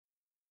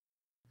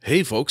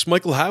Hey folks,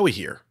 Michael Howie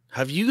here.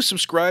 Have you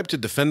subscribed to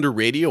Defender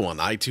Radio on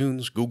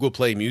iTunes, Google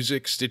Play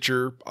Music,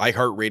 Stitcher,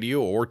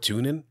 iHeartRadio, or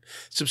TuneIn?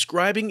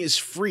 Subscribing is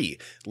free,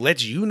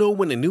 lets you know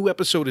when a new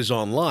episode is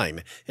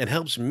online, and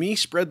helps me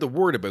spread the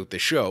word about the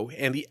show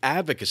and the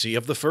advocacy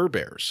of the fur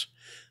bears.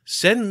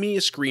 Send me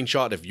a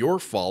screenshot of your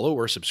follow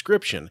or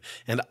subscription,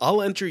 and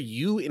I'll enter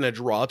you in a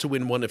draw to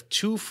win one of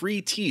 2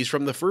 free tees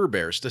from the Fur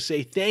Bears to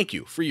say thank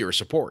you for your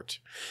support.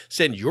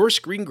 Send your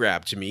screen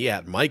grab to me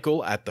at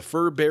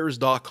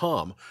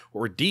michael@thefurbears.com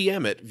or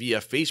DM it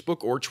via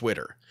Facebook or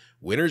Twitter.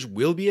 Winners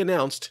will be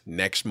announced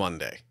next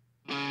Monday.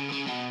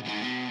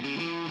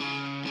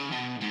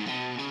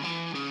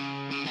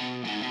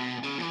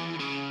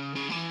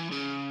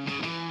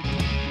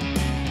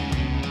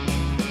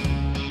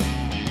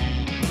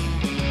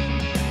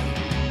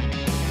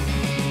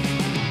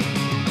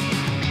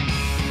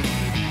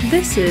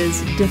 This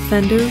is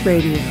Defender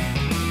Radio.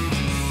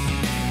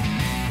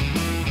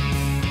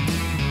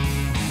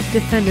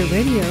 Defender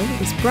Radio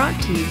is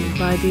brought to you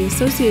by the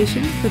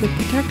Association for the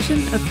Protection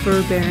of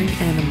Fur-Bearing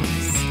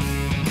Animals.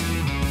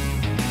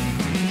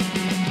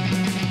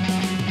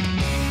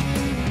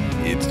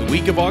 It's the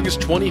week of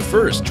August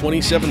 21st,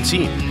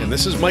 2017, and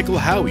this is Michael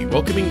Howie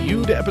welcoming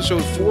you to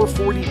episode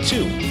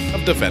 442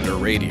 of Defender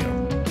Radio.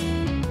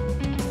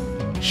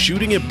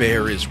 Shooting a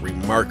bear is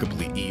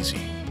remarkably easy.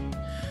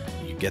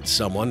 Get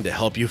someone to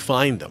help you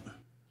find them.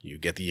 You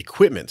get the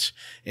equipment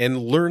and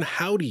learn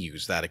how to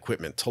use that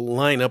equipment to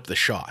line up the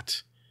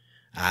shot.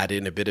 Add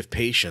in a bit of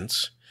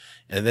patience,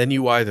 and then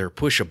you either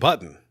push a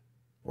button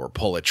or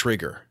pull a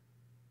trigger.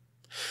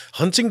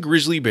 Hunting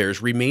grizzly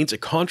bears remains a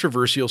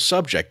controversial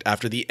subject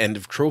after the end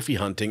of trophy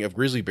hunting of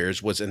grizzly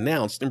bears was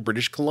announced in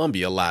British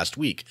Columbia last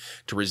week,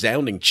 to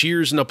resounding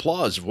cheers and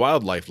applause of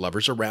wildlife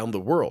lovers around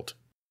the world.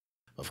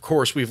 Of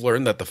course, we've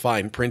learned that the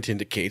fine print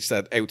indicates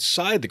that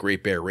outside the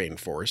Great Bear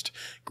Rainforest,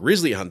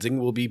 grizzly hunting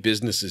will be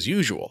business as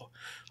usual.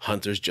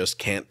 Hunters just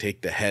can't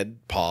take the head,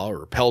 paw,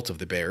 or pelt of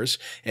the bears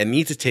and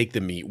need to take the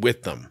meat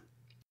with them.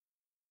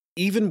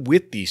 Even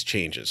with these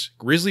changes,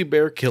 grizzly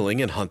bear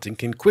killing and hunting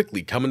can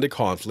quickly come into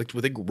conflict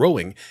with a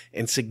growing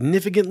and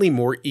significantly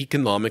more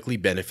economically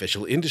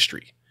beneficial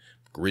industry: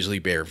 grizzly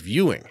bear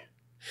viewing.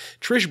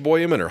 Trish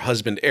Boyum and her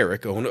husband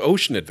Eric own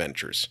Ocean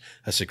Adventures,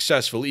 a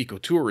successful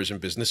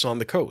ecotourism business on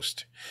the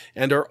coast,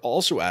 and are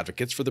also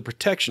advocates for the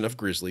protection of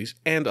grizzlies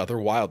and other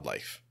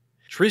wildlife.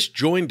 Trish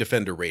joined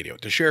Defender Radio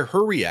to share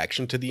her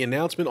reaction to the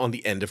announcement on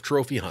the end of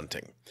trophy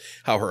hunting,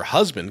 how her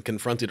husband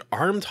confronted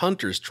armed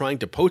hunters trying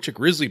to poach a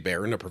grizzly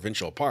bear in a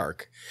provincial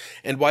park,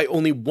 and why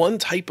only one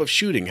type of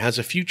shooting has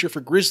a future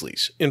for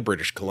grizzlies in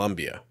British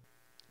Columbia.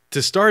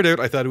 To start out,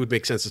 I thought it would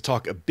make sense to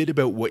talk a bit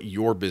about what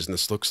your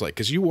business looks like,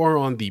 because you are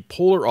on the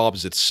polar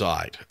opposite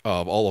side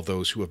of all of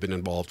those who have been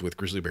involved with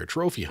grizzly bear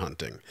trophy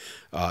hunting,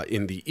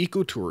 in the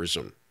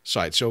ecotourism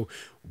side. So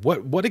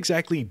what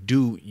exactly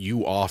do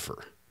you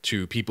offer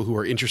to people who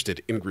are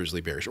interested in grizzly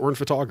bears or in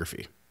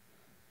photography?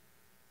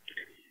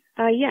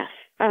 Yes.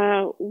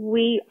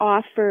 We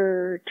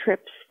offer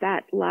trips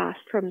that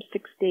last from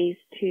 6 days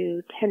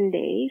to 10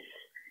 days.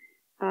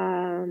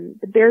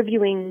 The bear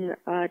viewing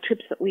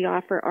trips that we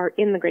offer are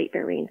in the Great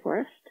Bear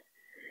Rainforest.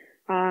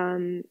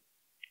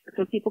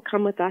 So people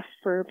come with us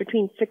for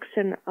between 6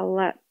 and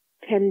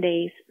 10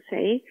 days,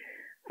 say.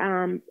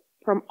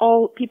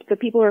 The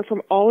people are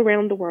from all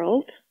around the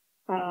world.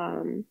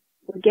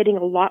 We're getting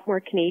a lot more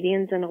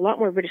Canadians and a lot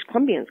more British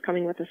Columbians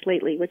coming with us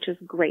lately, which is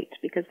great,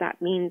 because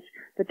that means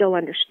that they'll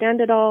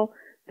understand it all,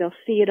 they'll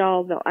see it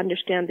all, they'll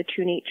understand the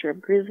true nature of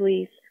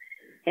grizzlies,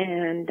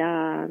 and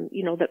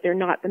that they're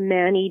not the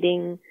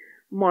man-eating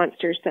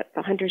monsters that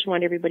the hunters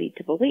want everybody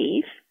to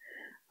believe.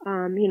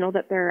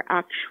 That they're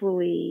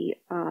actually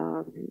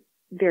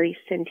very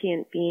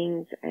sentient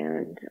beings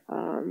and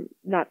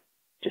not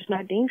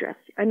dangerous.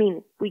 I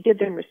mean, we give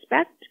them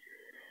respect,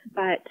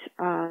 but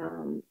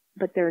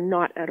they're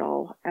not at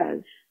all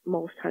as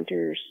most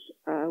hunters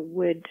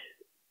would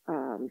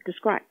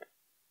describe.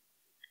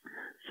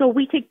 So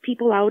we take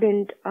people out,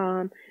 and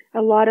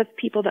a lot of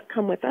people that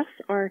come with us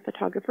are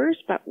photographers,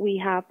 but we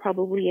have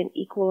probably an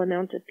equal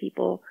amount of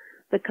people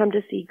that come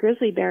to see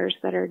grizzly bears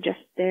that are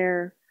just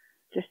there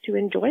just to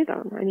enjoy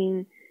them. I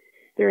mean,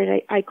 they're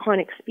an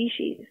iconic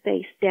species.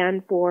 They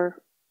stand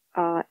for,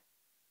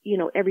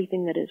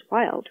 everything that is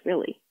wild,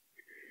 really.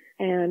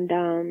 And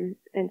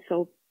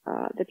so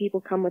the people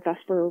come with us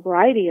for a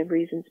variety of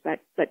reasons, but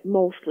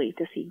mostly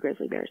to see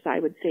grizzly bears. I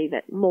would say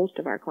that most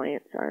of our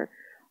clients are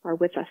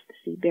with us to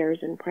see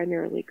bears, and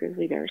primarily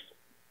grizzly bears.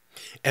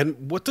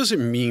 And what does it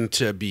mean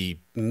to be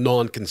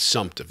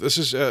non-consumptive? This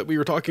is, we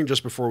were talking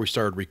just before we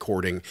started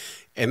recording,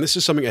 and this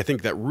is something I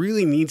think that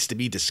really needs to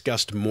be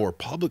discussed more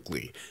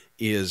publicly,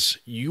 is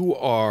you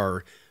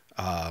are,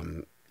 I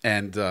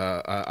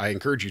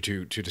encourage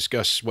you to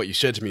discuss what you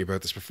said to me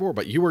about this before,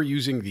 but you are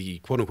using the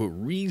quote-unquote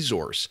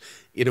resource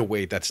in a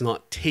way that's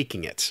not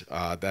taking it,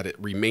 that it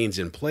remains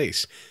in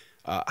place.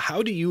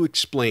 How do you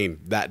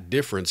explain that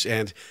difference,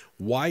 and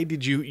why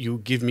did you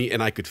give me,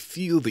 and I could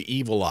feel the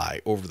evil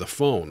eye over the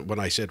phone when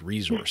I said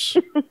resource?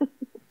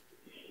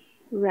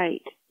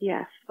 Right.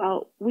 Yes.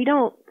 Well, we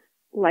don't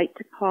like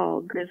to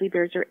call grizzly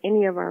bears or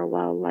any of our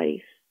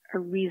wildlife a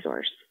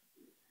resource.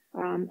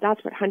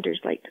 That's what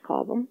hunters like to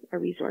call them, a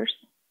resource.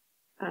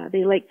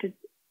 They like to,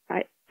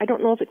 I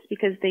don't know if it's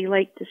because they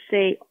like to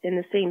say in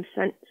the same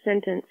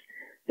sentence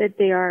that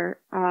they are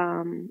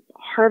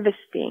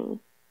harvesting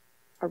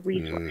a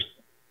resource.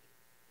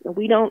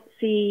 We don't,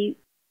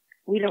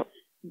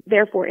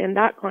 therefore in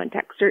that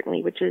context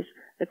certainly, which is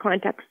the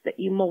context that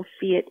you most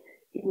see it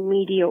in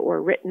media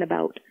or written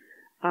about,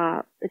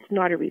 it's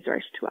not a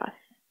resource to us.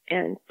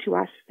 And to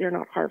us, they're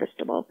not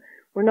harvestable.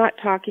 We're not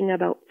talking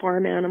about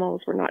farm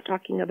animals. We're not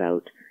talking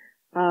about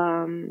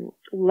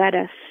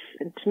lettuce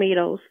and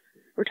tomatoes.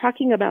 We're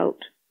talking about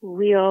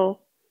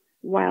real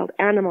wild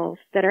animals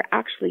that are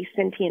actually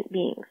sentient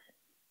beings.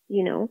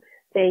 You know,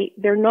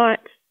 they're not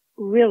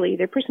really,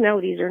 their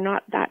personalities are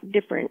not that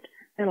different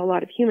than a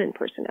lot of human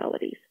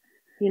personalities.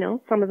 You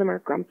know, some of them are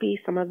grumpy,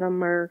 some of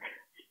them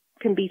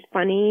can be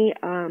funny.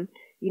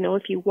 You know,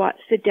 if you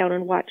sit down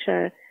and watch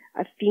a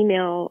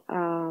female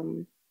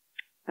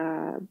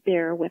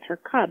bear with her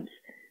cubs.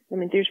 I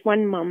mean, there's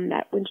one mom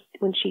that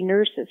when she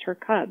nurses her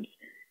cubs,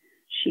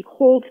 she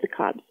holds the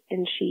cubs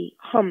and she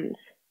hums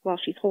while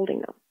she's holding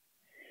them.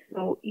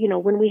 So, you know,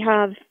 when we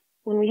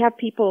have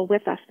people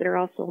with us that are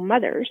also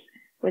mothers,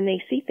 when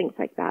they see things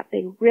like that,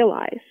 they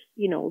realize,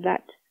 you know,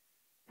 that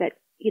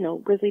you know,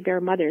 grizzly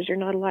bear mothers are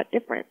not a lot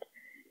different.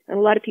 And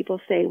a lot of people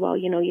say, well,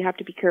 you know, you have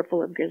to be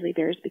careful of grizzly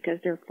bears because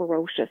they're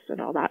ferocious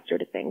and all that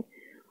sort of thing.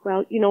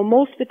 Well, you know,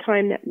 most of the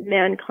time that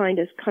mankind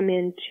has come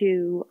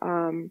into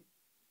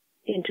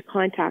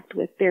contact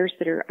with bears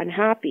that are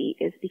unhappy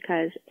is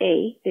because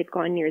A, they've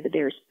gone near the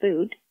bear's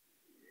food.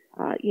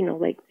 You know,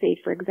 like say,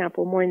 for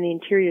example, more in the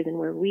interior than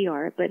where we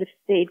are. But if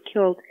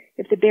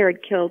the bear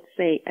had killed,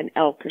 say, an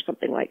elk or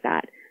something like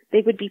that,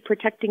 they would be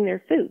protecting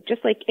their food,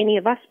 just like any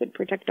of us would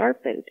protect our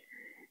food.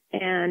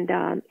 And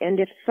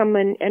if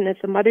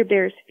the mother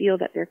bears feel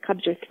that their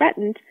cubs are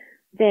threatened,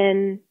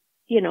 then,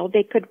 you know,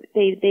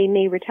 they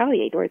may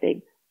retaliate or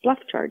they bluff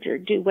charge or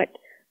do what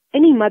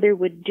any mother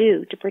would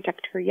do to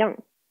protect her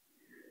young.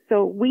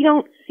 So we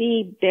don't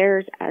see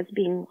bears as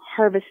being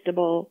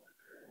harvestable,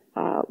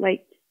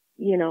 like,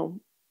 you know,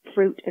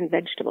 fruit and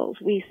vegetables.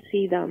 We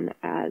see them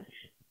as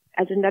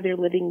another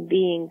living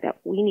being that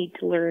we need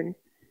to learn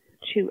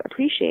to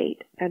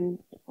appreciate and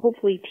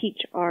hopefully teach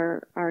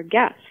our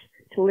guests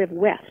to live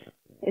with.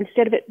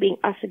 Instead of it being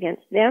us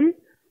against them,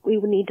 we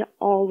would need to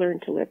all learn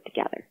to live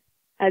together,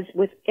 as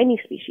with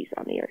any species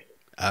on the earth.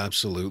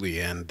 Absolutely.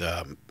 And,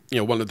 you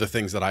know, one of the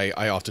things that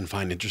I often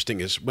find interesting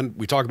is when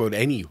we talk about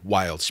any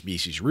wild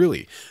species,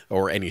 really,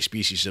 or any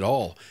species at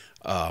all,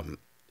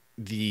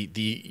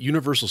 the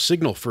universal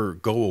signal for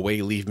go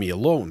away, leave me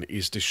alone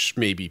is to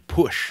maybe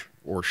push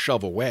or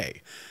shove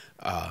away.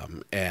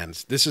 And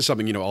this is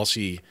something, you know, I'll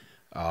see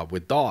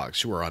with dogs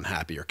who are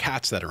unhappy or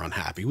cats that are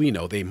unhappy. We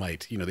know they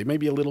might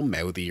be a little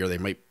mouthy or they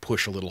might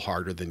push a little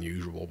harder than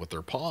usual with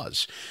their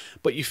paws.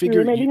 But you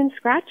figure... They might even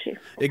scratch you.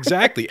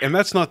 Exactly. And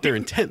that's not their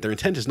intent. Their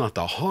intent is not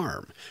to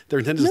harm. Their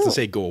intent is to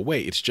say go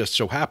away. It just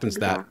so happens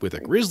that with a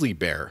grizzly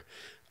bear,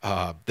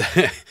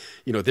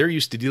 you know, they're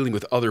used to dealing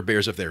with other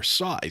bears of their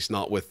size,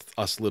 not with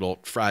us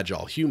little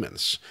fragile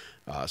humans.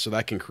 So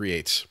that can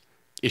create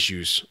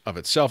issues of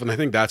itself. And I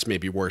think that's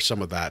maybe where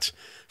some of that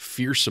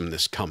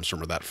fearsomeness comes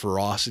from, or that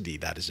ferocity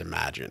that is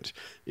imagined,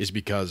 is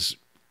because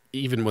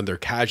even when they're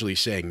casually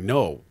saying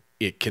no,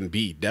 it can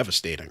be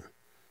devastating.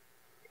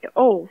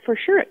 Oh, for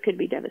sure it could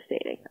be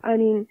devastating. I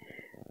mean,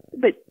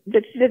 but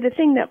the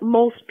thing that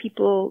most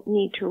people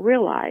need to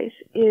realize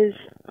is,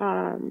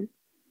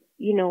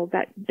 you know,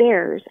 that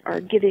bears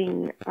are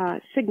giving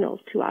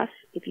signals to us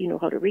if you know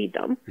how to read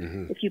them,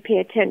 if you pay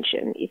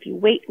attention, if you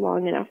wait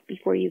long enough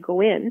before you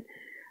go in,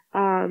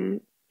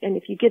 and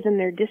if you give them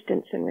their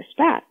distance and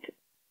respect,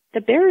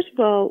 the bears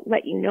will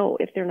let you know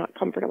if they're not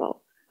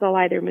comfortable. They'll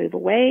either move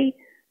away.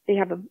 They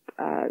have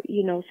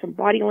you know, some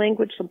body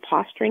language, some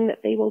posturing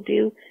that they will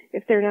do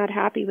if they're not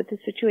happy with the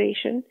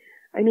situation.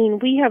 I mean,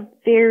 we have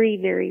very,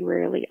 very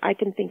rarely, I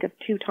can think of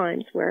 2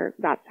 times where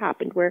that's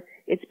happened, where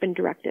it's been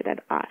directed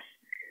at us.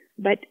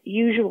 But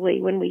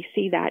usually when we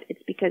see that,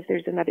 it's because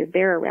there's another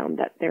bear around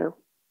that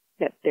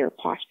they're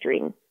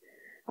posturing,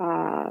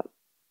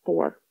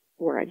 for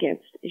or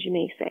against, as you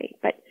may say.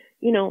 But,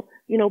 you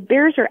know,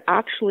 bears are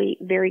actually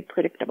very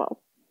predictable.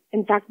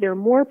 In fact, they're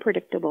more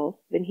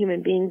predictable than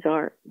human beings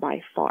are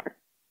by far.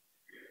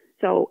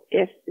 So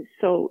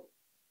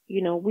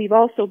you know, we've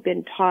also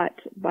been taught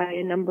by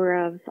a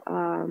number of,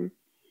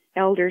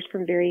 elders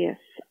from various,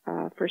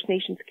 First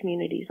Nations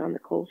communities on the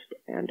coast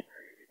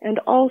and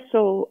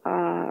also,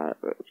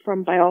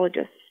 from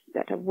biologists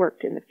that have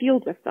worked in the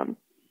field with them,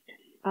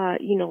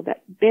 you know,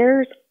 that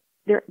bears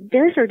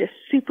are just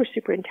super,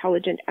 super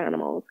intelligent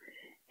animals,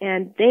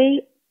 and they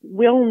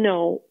will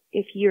know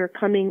if you're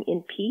coming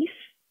in peace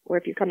or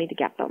if you're coming to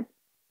get them.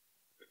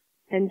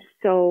 And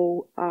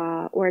so,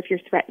 or if you're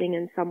threatening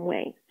in some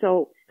way.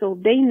 So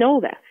they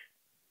know this.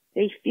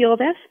 They feel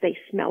this. They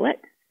smell it.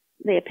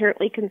 They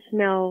apparently can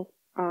smell,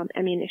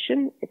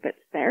 ammunition if it's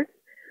there.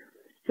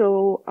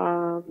 So,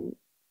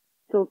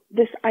 So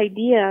this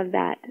idea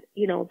that,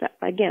 that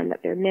again, that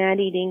they're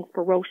man-eating,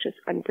 ferocious,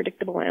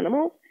 unpredictable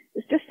animals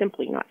is just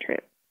simply not true.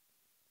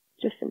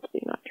 Just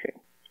simply not true.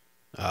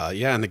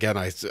 Yeah, and again,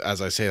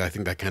 as I say, I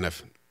think that kind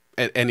of,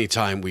 at any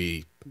time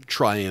we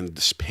try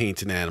and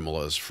paint an animal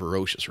as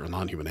ferocious or a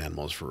non-human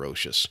animal as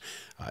ferocious,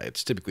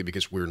 it's typically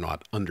because we're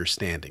not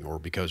understanding or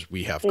because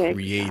we have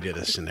created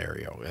a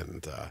scenario.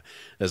 And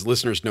as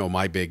listeners know,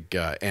 my big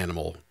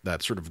animal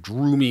that sort of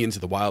drew me into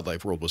the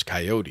wildlife world was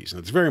coyotes, and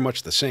it's very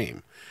much the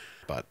same.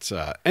 But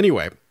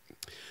anyway,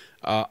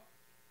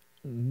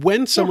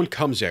 when someone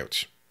comes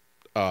out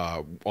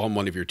on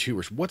one of your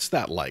tours, what's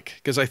that like?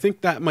 Because I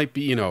think that might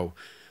be,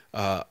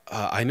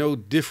 I know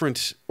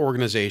different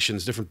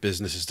organizations, different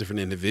businesses, different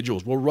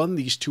individuals will run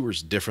these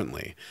tours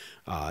differently.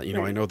 I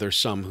know there's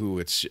some who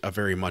it's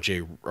very much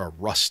a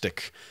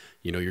rustic,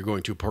 you're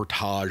going to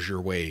portage your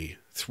way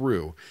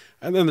through.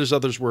 And then there's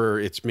others where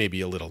it's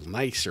maybe a little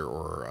nicer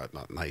or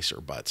not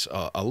nicer, but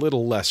a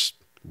little less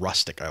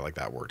rustic. I like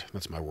that word.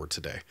 That's my word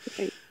today.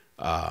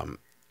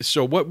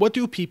 So what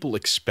do people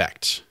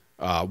expect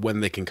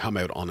when they can come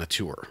out on a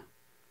tour?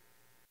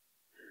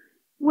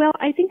 Well,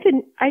 I think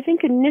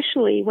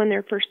initially when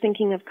they're first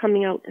thinking of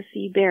coming out to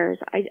see bears,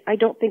 I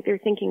don't think they're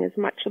thinking as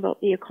much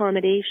about the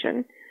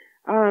accommodation.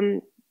 Our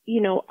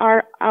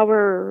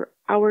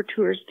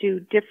tours do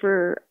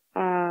differ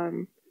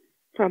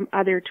from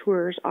other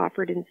tours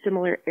offered in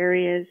similar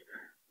areas,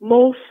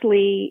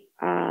 mostly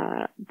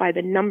by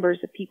the numbers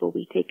of people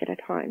we take at a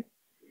time.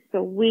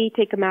 So we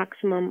take a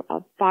maximum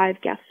of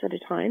 5 guests at a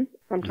time.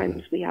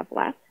 Sometimes we have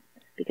less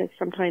because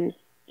sometimes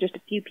just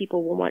a few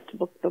people will want to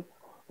book the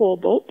whole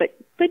boat,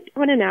 but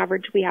on an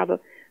average we have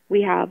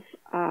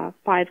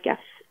 5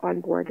 guests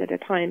on board at a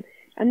time,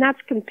 and that's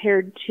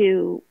compared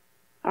to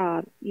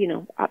up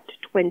to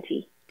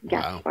 20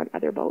 guests on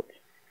other boats.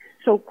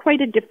 So quite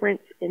a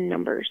difference in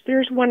numbers.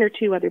 There's 1 or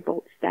 2 other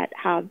boats that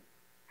have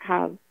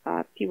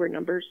fewer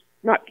numbers,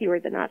 not fewer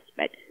than us,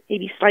 but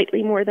maybe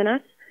slightly more than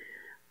us,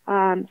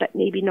 but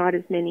maybe not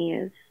as many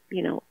as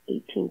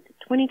 18 to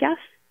 20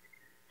 guests.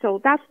 So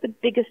that's the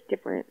biggest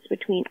difference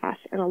between us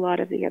and a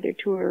lot of the other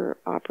tour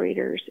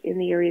operators in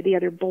the area, the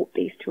other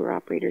boat-based tour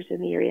operators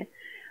in the area.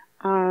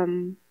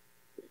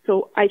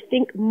 So I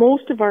think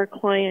most of our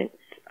clients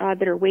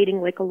that are waiting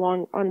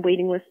on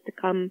waiting lists to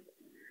come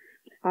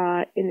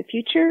in the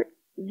future,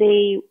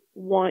 they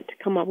want to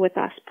come up with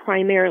us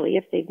primarily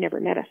if they've never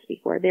met us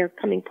before. They're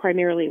coming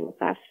primarily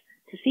with us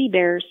to see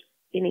bears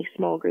in a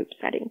small group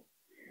setting.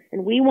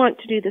 And we want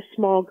to do the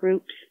small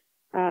groups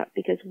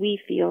because we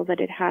feel that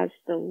it has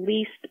the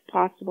least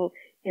possible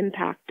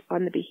impact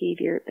on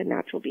the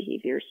natural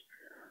behaviors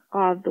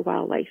of the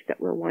wildlife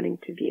that we're wanting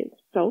to view.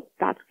 So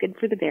that's good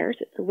for the bears.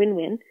 It's a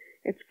win-win.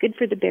 It's good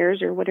for the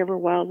bears or whatever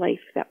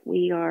wildlife that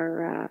we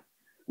are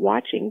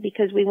watching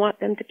because we want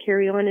them to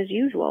carry on as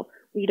usual.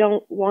 We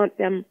don't want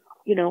them,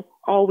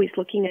 always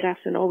looking at us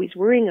and always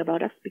worrying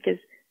about us because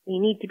they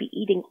need to be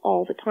eating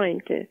all the time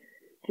to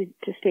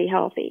stay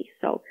healthy.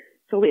 So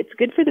it's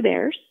good for the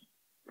bears,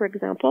 for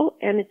example,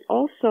 and it's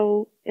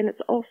also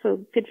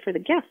good for the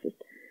guests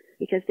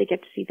because they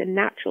get to see the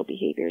natural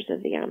behaviors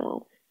of the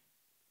animals.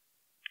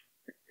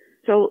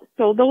 So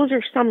those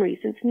are some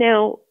reasons.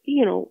 Now,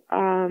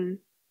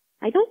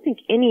 I don't think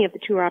any of the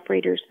tour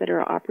operators that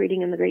are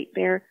operating in the Great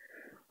Bear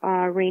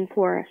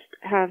Rainforest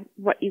have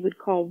what you would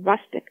call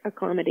rustic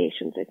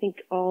accommodations. I think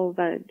all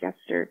the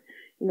guests are,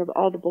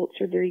 all the boats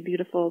are very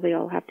beautiful. They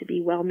all have to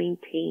be well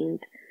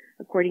maintained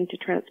according to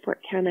Transport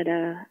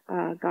Canada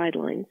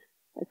guidelines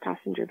as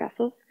passenger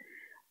vessels.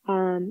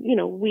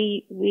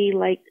 We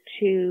like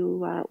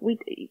to,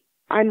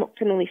 I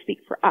can only speak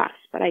for us,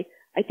 but I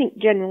think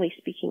generally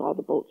speaking, all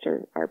the boats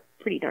are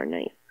pretty darn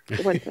nice.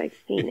 The ones that I've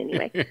seen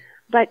anyway.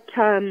 But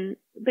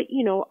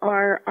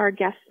our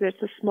guests,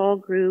 there's a small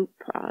group,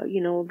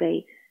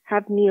 they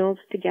have meals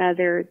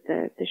together.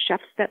 The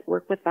chefs that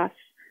work with us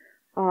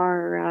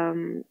are,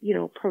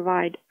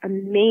 provide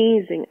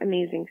amazing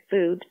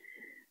food.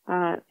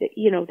 That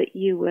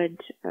you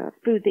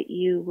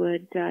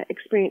would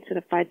experience at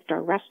a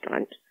 5-star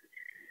restaurant.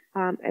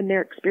 And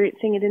they're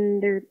experiencing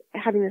it they're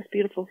having this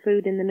beautiful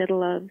food in the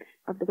middle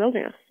of the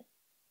wilderness.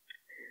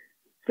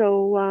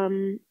 So,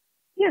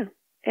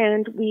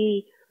 and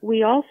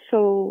we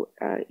also,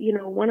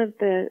 one of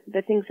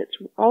the things that's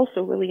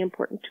also really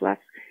important to us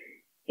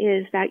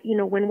is that,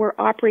 when we're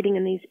operating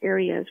in these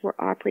areas, we're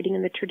operating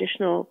in the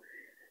traditional,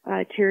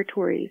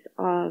 territories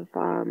of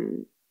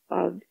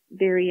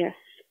various,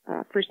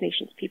 First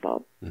Nations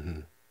people. Mm-hmm.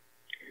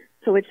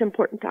 So it's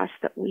important to us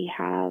that we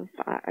have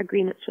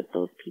agreements with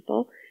those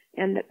people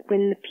and that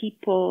when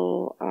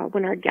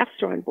when our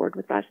guests are on board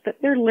with us, that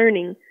they're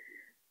learning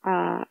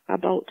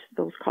about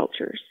those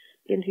cultures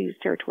in whose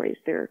territories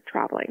they're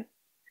traveling.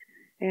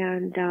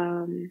 And,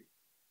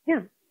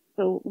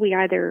 so we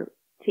either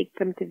take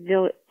them to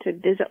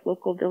visit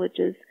local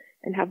villages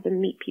and have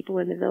them meet people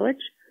in the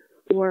village,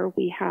 or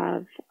we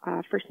have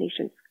First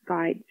Nations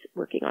guides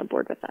working on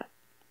board with us.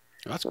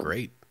 That's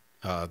great.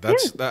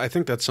 I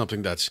think that's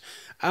something that's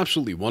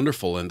absolutely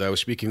wonderful. And I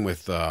was speaking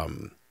with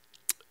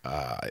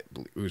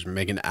it was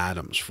Megan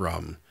Adams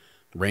from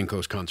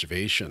Raincoast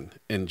Conservation,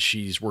 and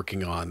she's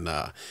working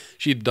on,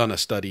 she'd done a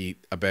study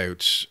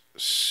about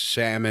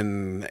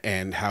salmon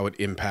and how it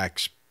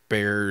impacts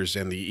bears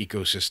and the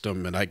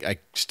ecosystem, and I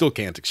still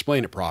can't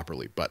explain it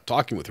properly, but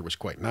talking with her was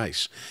quite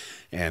nice.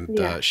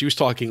 And she was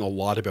talking a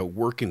lot about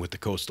working with the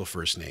coastal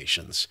First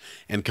Nations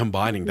and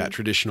combining that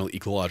traditional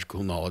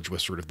ecological knowledge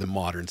with sort of the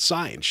modern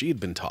science she had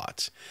been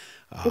taught.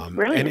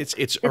 And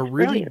it's a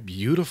really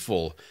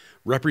beautiful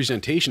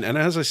representation. And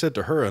as I said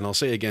to her, and I'll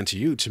say again to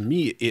you, to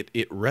me,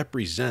 it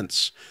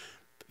represents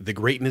the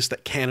greatness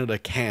that Canada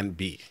can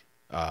be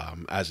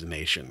as a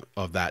nation,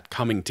 of that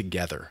coming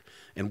together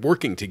and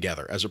working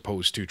together as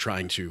opposed to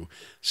trying to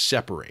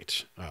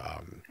separate.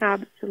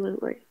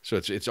 Absolutely. So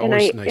it's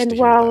always nice to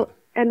hear that.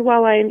 And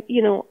while I'm,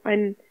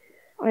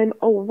 I'm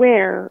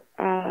aware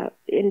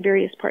in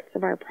various parts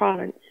of our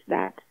province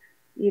that,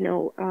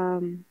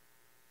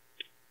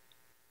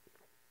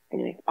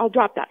 anyway, I'll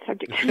drop that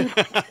subject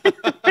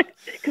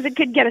because it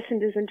could get us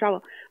into some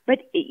trouble. But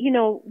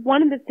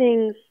one of the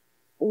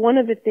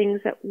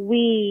things that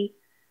we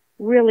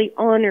really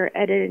honor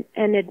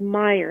and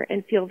admire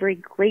and feel very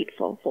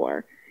grateful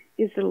for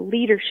is the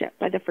leadership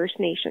by the First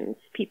Nations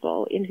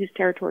people in whose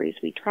territories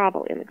we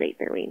travel in the Great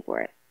Bear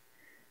Rainforest.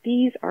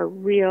 These are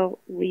real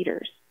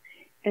leaders,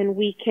 and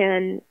we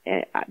can.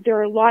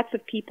 There are lots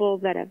of people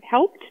that have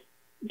helped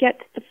get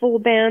the full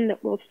ban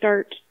that will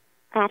start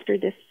after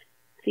this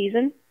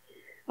season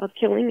of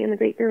killing in the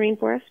Great Bear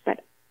Rainforest.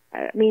 But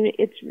I mean,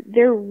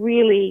 they're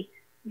really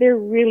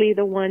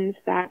the ones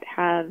that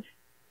have,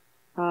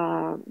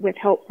 with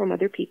help from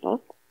other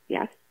people,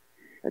 yes,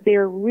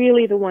 they're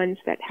really the ones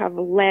that have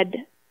led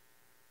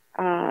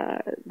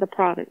the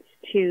province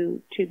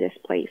to this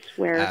place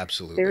where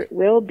Absolutely. There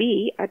will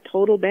be a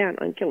total ban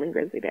on killing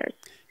grizzly bears.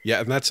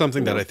 Yeah, and that's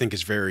something that I think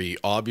is very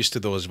obvious to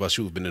those of us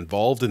who have been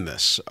involved in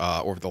this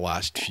over the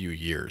last few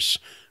years.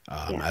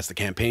 As the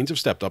campaigns have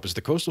stepped up, as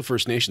the coastal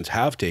First Nations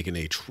have taken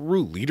a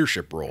true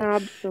leadership role.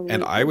 Absolutely.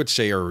 And I would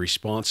say are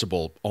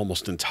responsible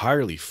almost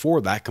entirely for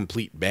that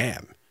complete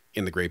ban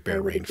in the Great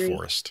Bear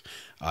Rainforest.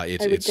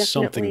 It's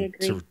something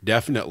to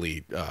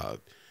definitely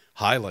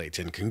highlight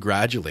and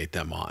congratulate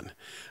them on.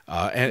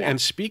 And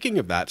speaking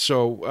of that,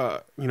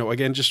 so,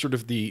 again, just sort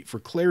of for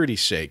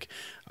clarity's sake,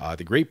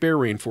 the Great Bear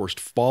Rainforest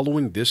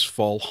following this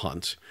fall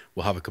hunt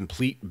will have a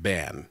complete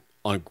ban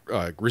on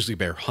grizzly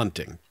bear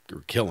hunting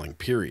or killing,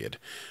 period.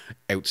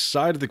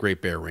 Outside of the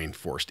Great Bear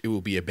Rainforest, it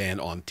will be a ban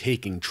on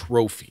taking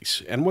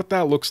trophies. And what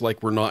that looks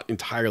like, we're not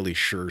entirely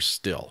sure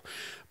still.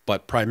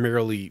 But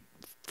primarily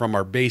from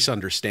our base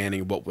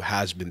understanding of what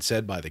has been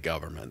said by the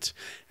government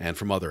and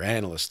from other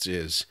analysts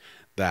is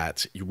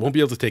that you won't be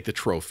able to take the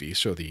trophy,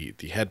 so the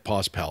head,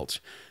 paws,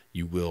 pelt.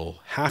 You will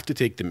have to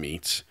take the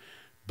meat,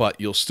 but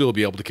you'll still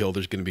be able to kill.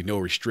 There's going to be no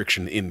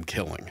restriction in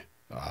killing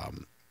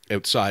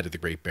outside of the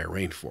Great Bear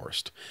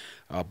Rainforest.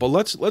 But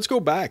let's go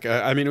back.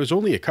 I mean, it was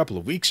only a couple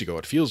of weeks ago.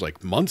 It feels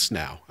like months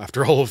now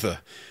after all of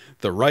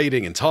the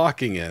writing and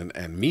talking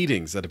and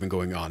meetings that have been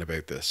going on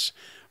about this.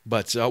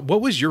 But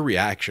what was your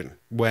reaction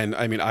when,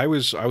 I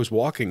was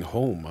walking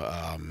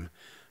home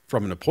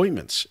from an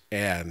appointment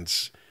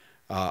and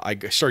I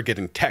started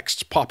getting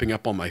texts popping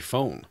up on my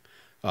phone.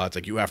 It's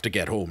like, you have to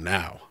get home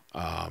now.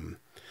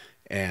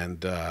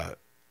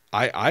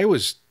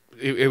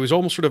 It was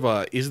almost sort of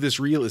a, is this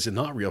real? Is it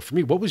not real? For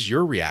me, what was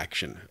your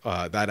reaction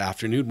that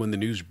afternoon when the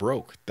news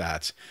broke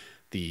that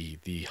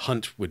the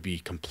hunt would be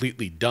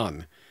completely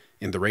done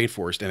in the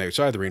rainforest, and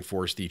outside the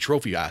rainforest, the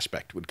trophy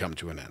aspect would come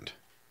to an end?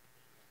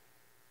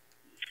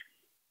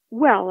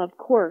 Well, of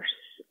course,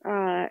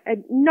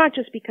 not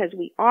just because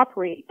we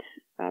operate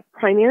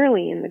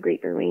primarily in the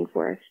Great Bear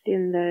Rainforest,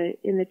 in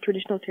the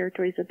traditional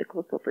territories of the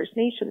coastal First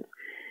Nations.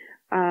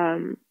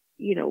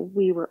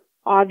 We were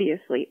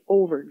obviously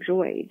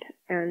overjoyed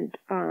and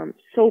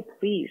so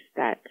pleased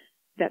that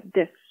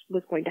this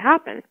was going to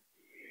happen.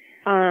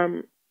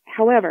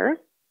 However,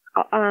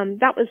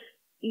 that was,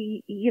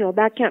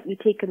 that can't be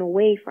taken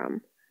away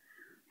from.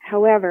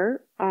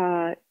 However,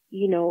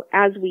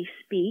 as we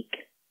speak,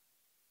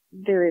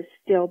 there is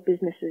still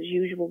business as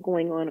usual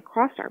going on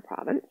across our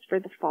province for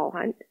the fall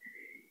hunt.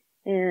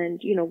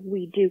 And,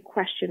 we do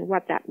question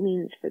what that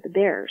means for the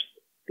bears,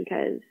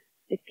 because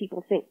if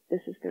people think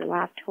this is their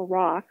last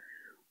hurrah,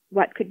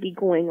 what could be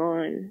going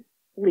on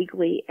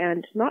legally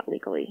and not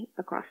legally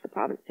across the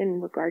province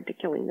in regard to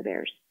killing the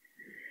bears?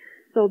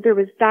 So there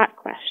was that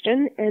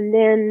question. And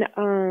then,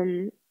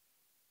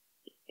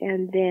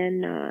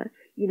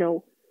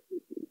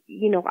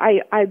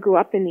 I grew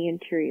up in the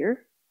interior.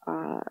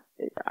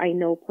 I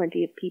know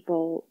plenty of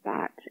people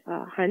that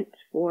hunt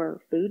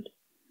for food,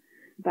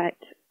 but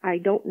I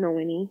don't know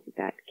any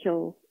that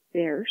kill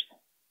bears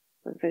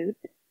for food.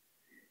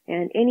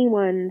 And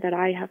anyone that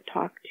I have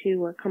talked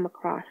to or come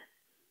across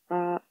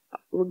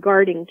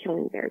regarding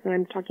killing bears, and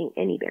I'm talking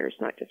any bears,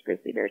 not just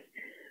grizzly bears,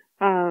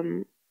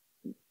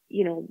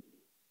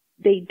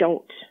 they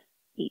don't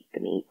eat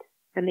the meat,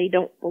 and they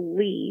don't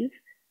believe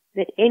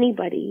that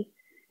anybody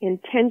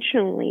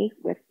intentionally,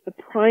 with the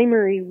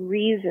primary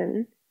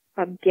reason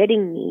of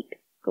getting meat,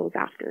 goes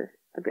after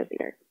a grizzly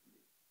bear.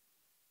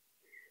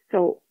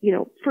 So,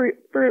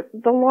 for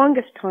the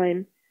longest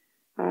time,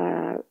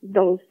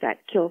 those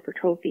that kill for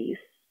trophies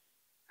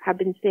have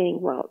been saying,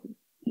 well,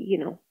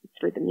 it's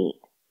for the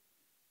meat.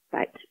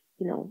 But,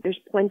 there's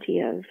plenty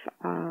of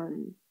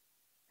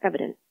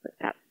evidence that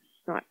that's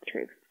not the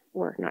truth,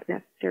 or not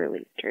necessarily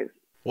the truth.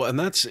 Well, and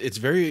it's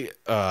very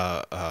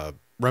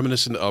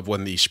reminiscent of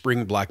when the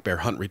spring black bear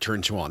hunt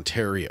returned to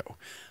Ontario.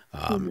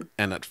 And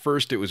at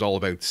first it was all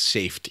about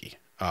safety.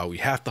 We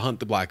have to hunt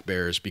the black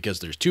bears because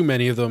there's too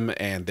many of them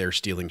and they're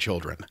stealing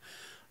children.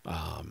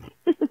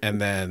 And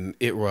then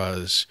it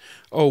was,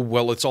 oh,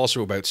 well, it's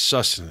also about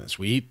sustenance.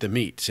 We eat the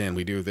meat and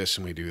we do this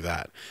and we do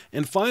that.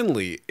 And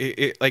finally,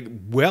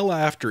 well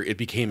after it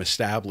became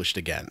established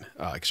again,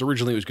 because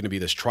originally it was going to be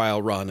this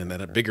trial run and then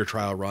a bigger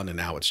trial run, and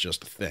now it's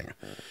just a thing.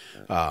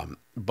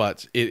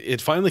 But it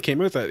finally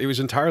came out that it was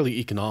entirely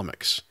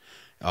economics,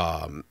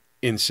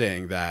 in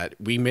saying that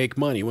we make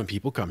money when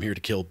people come here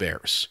to kill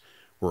bears.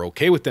 We're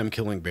okay with them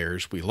killing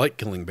bears. We like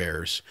killing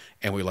bears,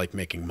 and we like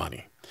making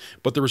money.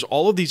 But there was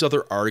all of these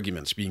other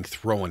arguments being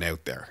thrown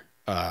out there,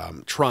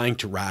 trying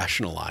to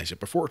rationalize it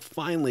before it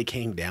finally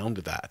came down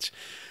to that.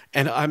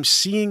 And I'm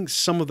seeing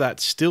some of that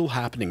still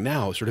happening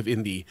now, sort of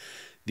in the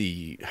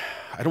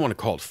I don't want to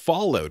call it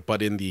fallout,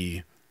 but in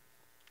the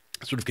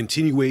sort of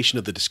continuation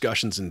of the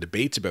discussions and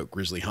debates about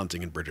grizzly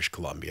hunting in British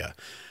Columbia.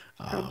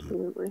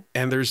 Absolutely.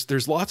 And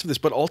there's lots of this,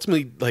 but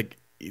ultimately,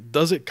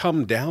 does it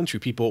come down to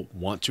people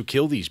want to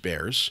kill these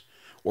bears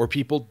or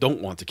people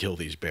don't want to kill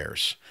these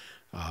bears?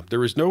 There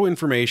was no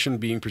information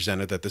being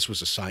presented that this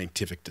was a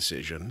scientific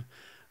decision.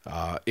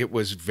 It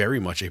was very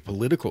much a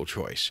political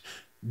choice.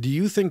 Do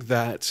you think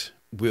that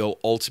will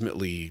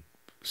ultimately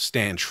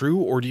stand true,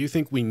 or do you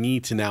think we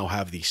need to now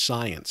have the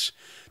science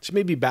to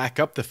maybe back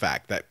up the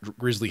fact that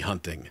grizzly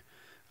hunting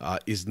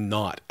is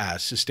not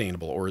as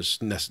sustainable or is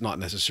not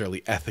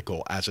necessarily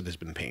ethical as it has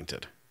been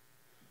painted?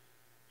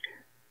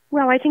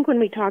 Well, I think when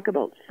we talk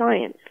about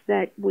science,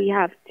 that we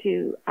have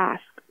to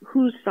ask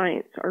whose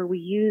science are we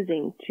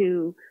using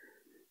to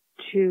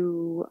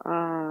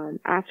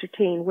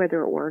ascertain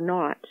whether or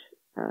not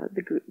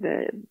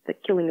the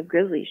killing of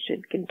grizzlies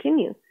should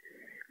continue.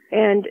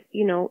 And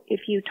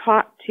if you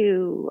talk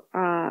to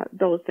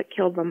those that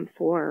kill them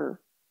for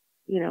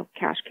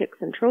cash kicks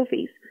and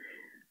trophies,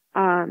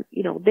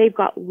 they've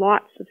got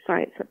lots of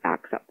science that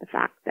backs up the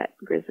fact that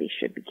grizzlies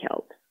should be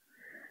killed.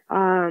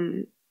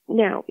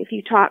 Now, if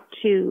you talk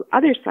to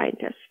other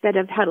scientists that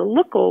have had a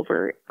look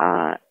over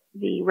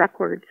the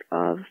records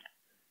of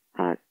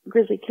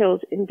grizzly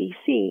kills in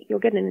BC, you'll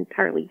get an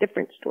entirely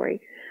different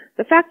story.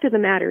 The fact of the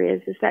matter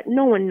is that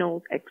no one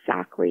knows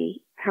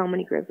exactly how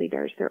many grizzly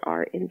bears there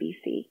are in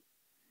BC.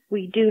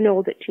 We do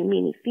know that too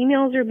many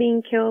females are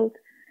being killed,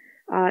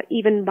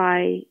 even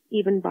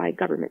by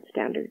government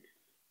standards.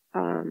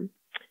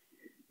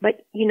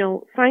 But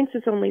science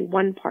is only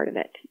one part of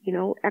it.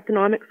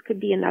 Economics could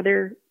be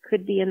another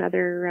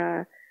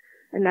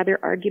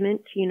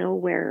argument.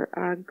 Where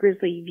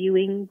grizzly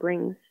viewing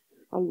brings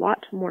a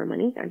lot more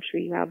money. I'm sure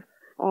you have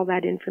all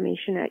that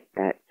information at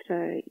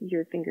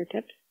your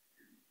fingertips,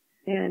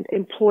 and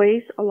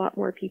employs a lot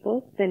more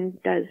people than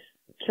does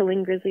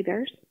killing grizzly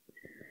bears.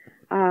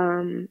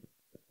 But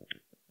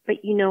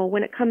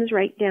when it comes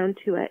right down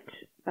to it,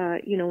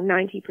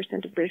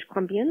 90% of British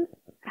Columbians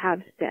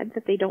have said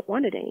that they don't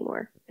want it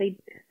anymore.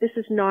 This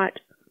is not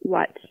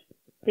what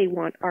they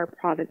want our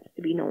province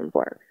to be known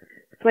for.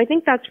 So I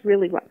think that's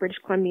really what British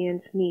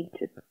Columbians need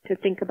to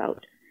think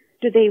about.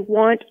 Do they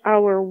want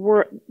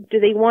do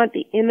they want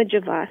the image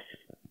of us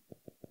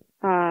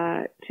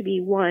to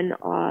be one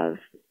of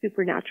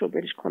supernatural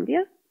British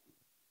Columbia,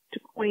 to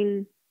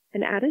coin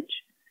an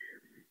adage?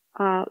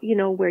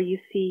 Where you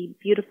see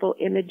beautiful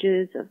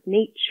images of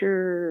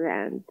nature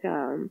and,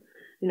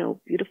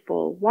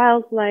 beautiful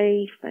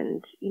wildlife,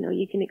 and,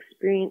 you can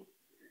experience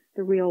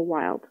the real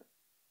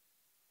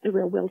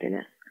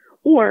wilderness.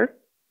 Or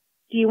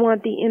do you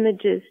want the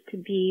images to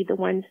be the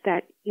ones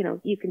that,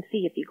 you can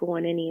see if you go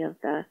on any of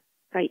the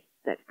sites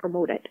that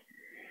promote it,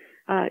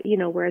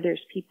 where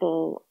there's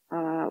people,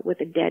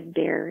 with a dead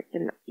bear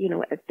and,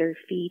 at their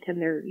feet,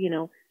 and they're,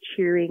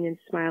 cheering and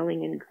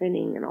smiling and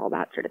grinning and all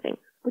that sort of thing.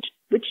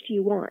 Which do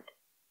you want?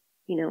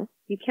 You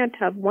can't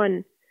have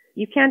one.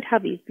 You can't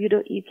have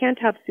you can't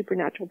have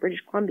supernatural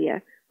British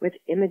Columbia with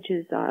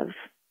images of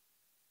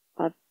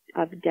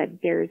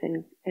dead bears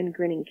and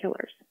grinning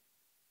killers.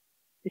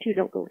 The two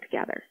don't go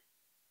together,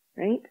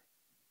 right?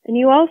 And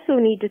you also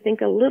need to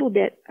think a little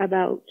bit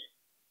about,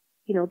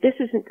 this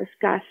isn't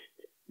discussed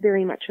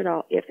very much at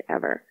all, if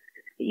ever.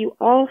 You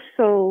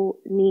also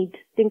need to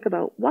think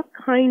about what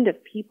kind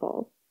of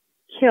people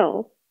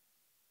kill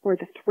for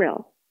the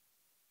thrill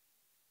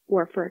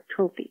or for a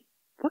trophy.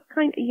 What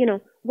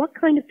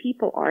kind of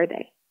people are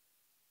they?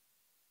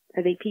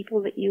 Are they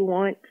people that you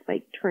want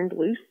turned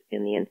loose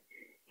in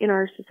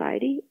our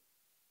society?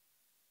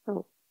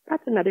 So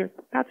that's another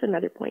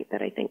point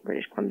that I think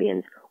British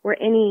Columbians or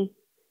any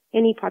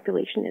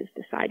population is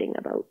deciding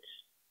about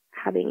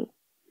having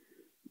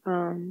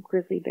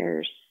grizzly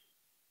bears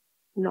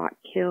not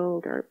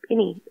killed, or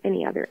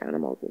any other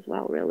animals as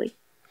well, really.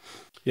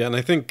 Yeah, and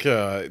I think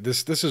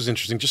this is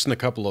interesting. Just in a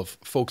couple of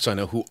folks I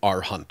know who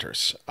are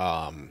hunters,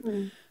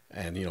 and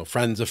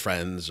friends of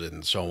friends,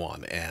 and so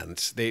on. And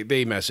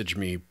they message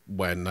me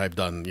when I've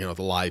done the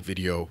live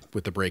video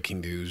with the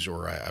breaking news,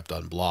 or I've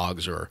done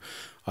blogs, or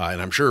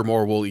and I'm sure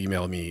more will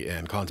email me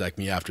and contact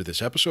me after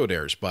this episode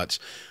airs. But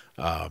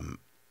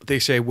they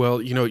say,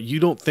 well, you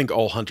don't think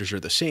all hunters are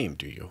the same,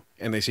 do you?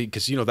 And they say,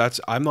 because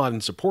I'm not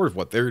in support of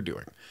what they're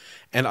doing.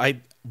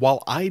 And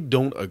while I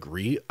don't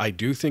agree, I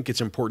do think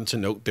it's important to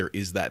note there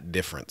is that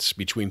difference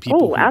between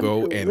people who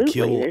go and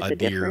kill a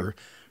deer,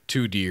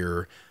 2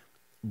 deer,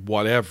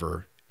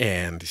 whatever,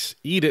 and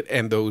eat it,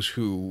 and those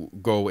who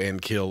go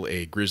and kill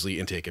a grizzly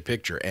and take a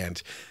picture.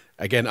 And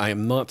again, I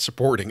am not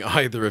supporting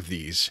either of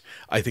these.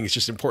 I think it's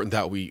just important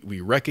that we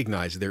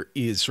recognize there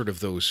is sort of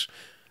those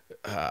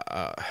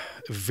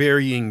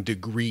varying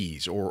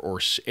degrees or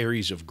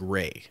areas of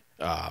gray.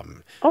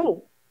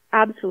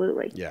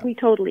 Absolutely. Yeah. We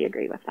totally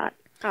agree with that.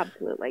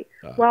 Absolutely.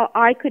 Well,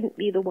 I couldn't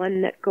be the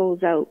one that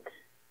goes out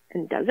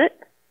and does it.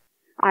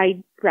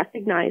 I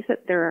recognize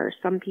that there are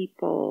some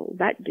people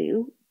that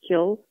do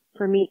kill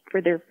for meat for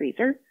their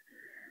freezer.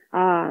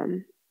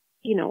 Do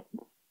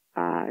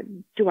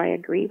I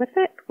agree with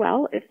it?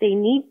 Well, if they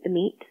need the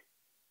meat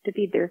to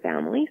feed their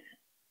families,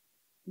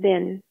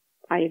 then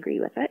I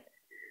agree with it.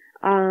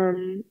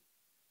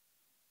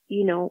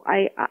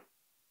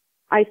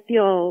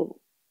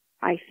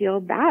 I feel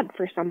bad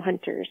for some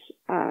hunters,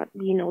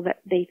 that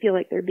they feel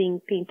like they're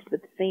being painted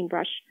with the same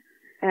brush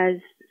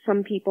as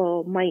some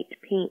people might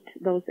paint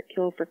those that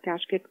kill for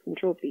cash kicks and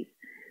trophies.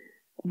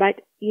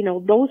 But,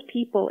 those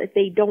people, if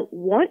they don't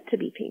want to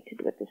be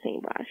painted with the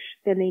same brush,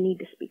 then they need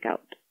to speak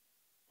out.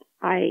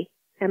 I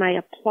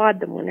applaud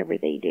them whenever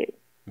they do.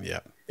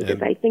 Yeah.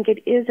 Because I think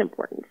it is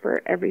important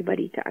for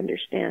everybody to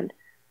understand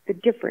the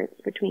difference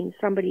between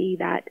somebody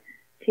that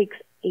takes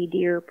a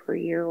deer per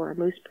year or a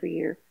moose per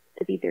year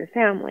to feed their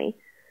family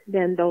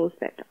than those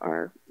that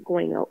are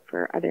going out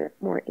for other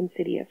more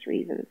insidious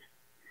reasons.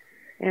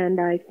 And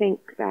I think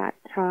that,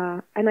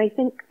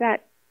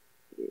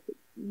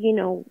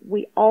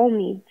 we all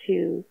need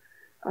to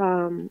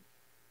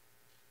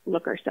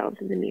look ourselves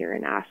in the mirror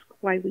and ask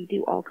why we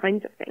do all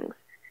kinds of things.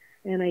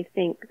 And I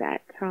think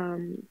that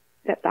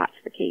that's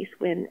the case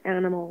when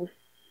animals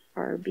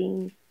are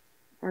being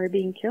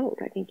killed.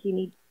 I think you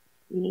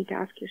need to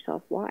ask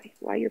yourself why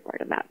you're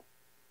part of that.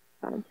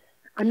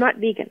 I'm not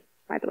vegan,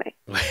 by the way.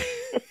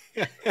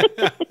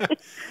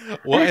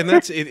 Well, and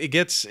it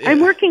gets.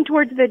 I'm working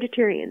towards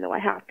vegetarian, though, I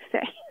have to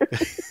say.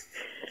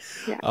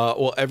 Yeah.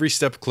 Well, every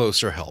step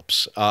closer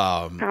helps.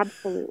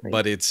 Absolutely.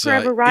 But it's for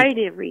a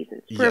variety of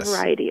reasons. Yes.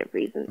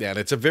 Yeah, and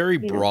it's a very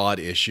broad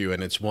issue,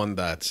 and it's one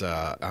that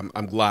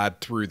I'm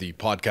glad through the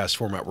podcast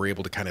format we're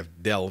able to kind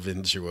of delve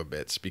into a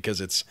bit,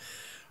 because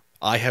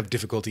I have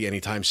difficulty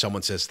anytime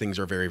someone says things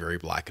are very, very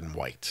black and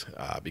white,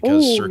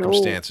 because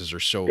circumstances are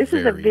so this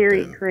varied. This is a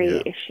very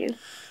gray issue.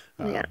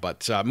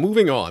 But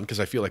moving on, because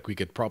I feel like we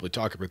could probably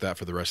talk about that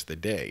for the rest of the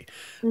day.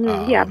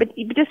 But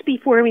just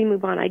before we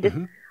move on,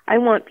 I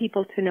want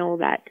people to know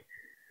that,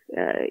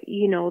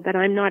 that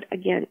I'm not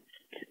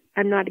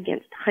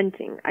against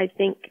hunting. I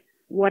think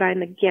what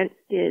I'm against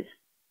is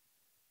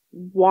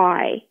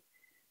why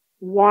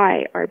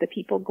are the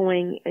people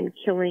going and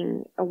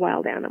killing a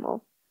wild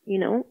animal?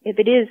 If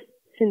it is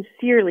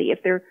sincerely,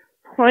 if their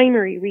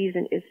primary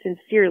reason is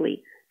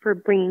sincerely for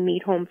bringing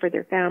meat home for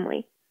their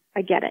family,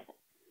 I get it.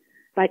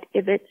 But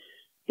if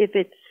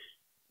it's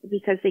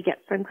because they get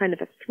some kind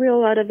of a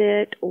thrill out of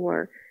it,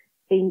 or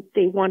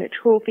they want a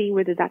trophy,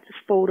 whether that's a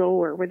photo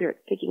or whether it's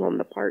taking home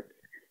the parts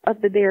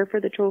of the bear for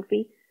the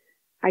trophy,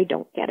 I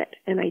don't get it.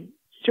 And I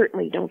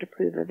certainly don't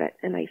approve of it.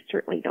 And I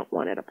certainly don't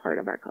want it a part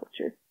of our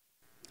culture.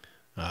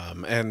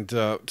 And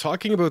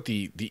talking about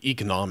the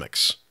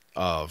economics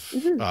of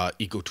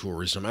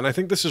ecotourism, and I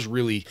think this is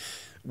really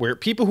where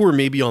people who are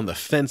maybe on the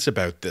fence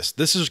about this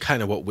is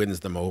kind of what wins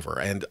them over.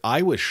 And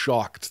I was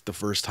shocked the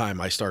first time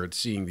I started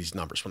seeing these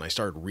numbers when I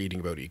started reading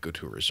about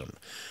ecotourism.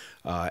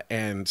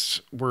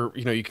 And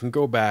you can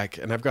go back,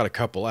 and I've got a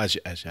couple, as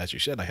you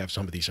said, I have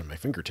some of these on my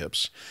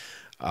fingertips.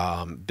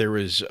 There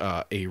was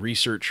a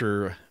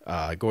researcher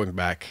going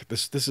back,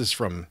 this is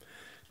from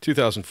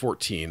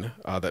 2014,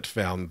 that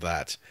found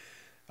that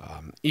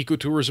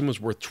ecotourism was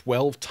worth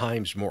 12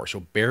 times more.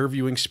 So bear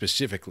viewing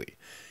specifically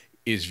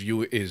is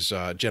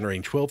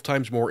generating 12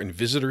 times more in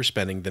visitor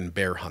spending than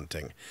bear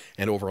hunting,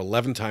 and over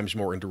 11 times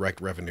more in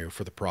direct revenue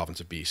for the province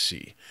of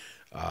BC.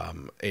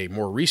 A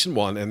more recent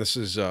one, and this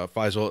is Dr.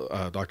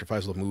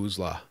 Faisal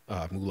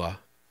Mullah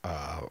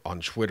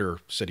on Twitter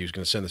said he was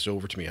going to send this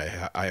over to me.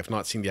 I have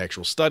not seen the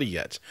actual study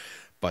yet,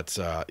 but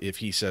if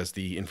he says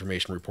the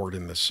information reported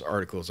in this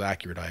article is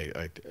accurate,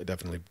 I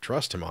definitely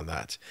trust him on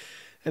that.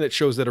 And it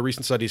shows that a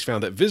recent study has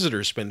found that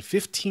visitors spend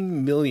 $15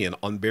 million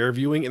on bear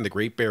viewing in the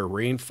Great Bear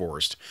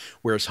Rainforest,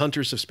 whereas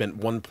hunters have spent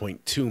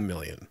 $1.2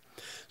 million.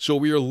 So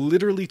we are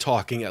literally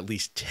talking at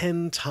least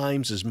 10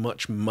 times as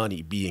much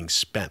money being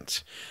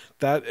spent.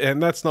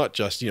 And that's not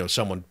just,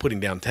 someone putting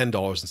down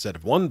 $10 instead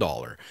of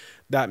 $1.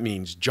 that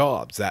means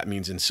jobs, that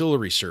means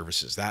ancillary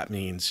services, that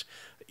means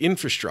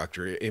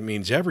infrastructure. It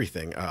means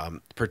everything,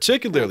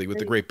 particularly with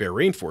the Great Bear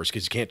Rainforest,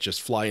 because you can't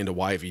just fly into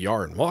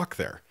YVR and walk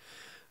there.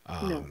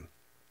 No.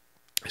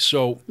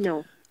 So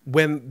No.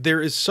 when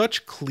there is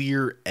such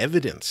clear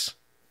evidence,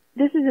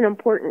 this is an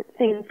important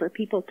thing for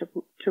people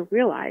to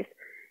realize,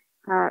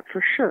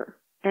 for sure.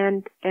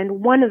 And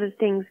one of the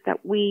things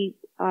that we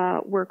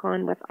work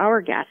on with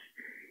our guests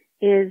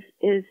is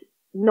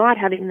not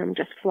having them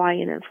just fly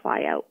in and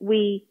fly out.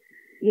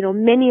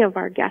 Many of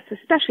our guests,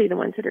 especially the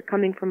ones that are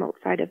coming from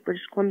outside of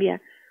British Columbia,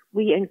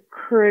 we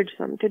encourage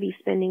them to be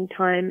spending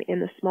time in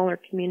the smaller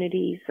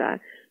communities.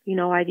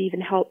 I've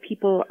even helped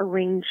people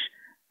arrange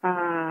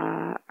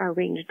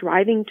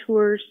driving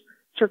tours,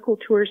 circle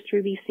tours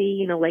through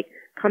BC, like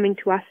coming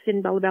to us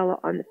in Bella Bella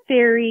on the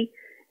ferry,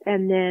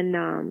 and then,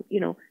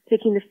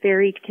 taking the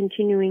ferry,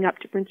 continuing up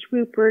to Prince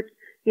Rupert,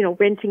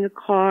 renting a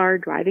car,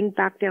 driving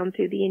back down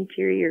through the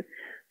interior.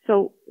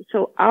 So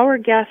our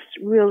guests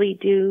really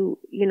do,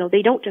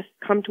 they don't just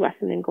come to us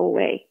and then go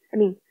away. I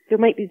mean, there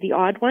might be the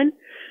odd one,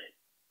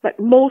 but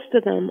most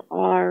of them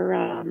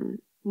are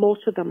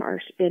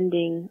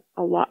spending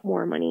a lot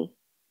more money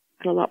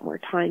and a lot more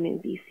time in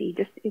BC,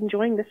 just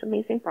enjoying this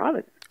amazing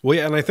province. Well,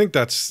 yeah, and I think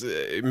that's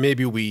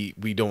maybe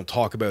we don't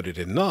talk about it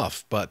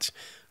enough, but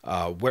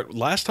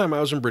last time I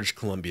was in British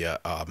Columbia,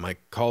 my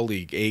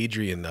colleague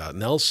Adrian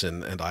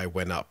Nelson and I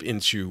went up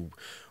into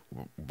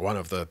one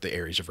of the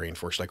areas of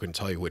rainforest. I couldn't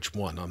tell you which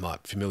one. I'm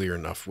not familiar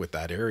enough with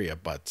that area,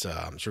 but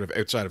sort of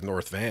outside of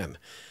North Van,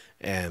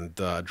 and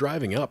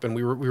driving up, and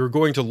we were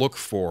going to look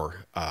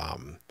for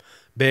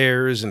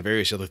bears and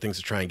various other things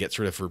to try and get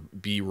sort of for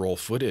B-roll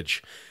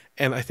footage.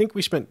 And I think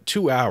we spent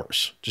 2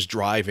 hours just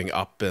driving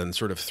up and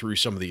sort of through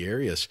some of the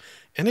areas,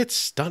 and it's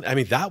stunning. I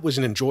mean, that was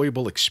an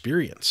enjoyable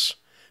experience,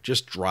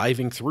 just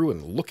driving through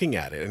and looking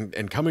at it,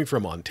 and coming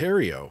from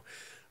Ontario,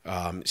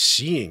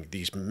 seeing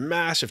these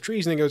massive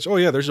trees, and he goes, "Oh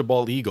yeah, there's a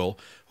bald eagle.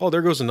 Oh,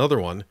 there goes another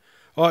one.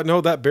 Oh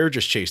no, that bear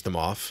just chased them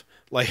off."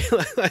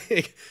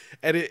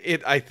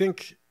 And I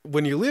think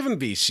when you live in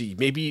BC,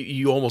 maybe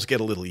you almost get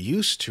a little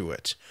used to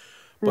it.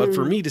 But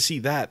for me to see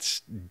that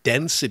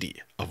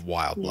density of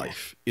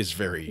wildlife is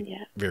very,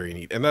 very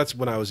neat. And that's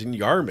when I was in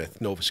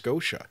Yarmouth, Nova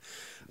Scotia.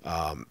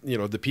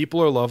 The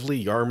people are lovely.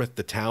 Yarmouth,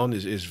 the town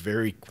is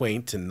very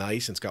quaint and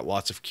nice, and it's got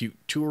lots of cute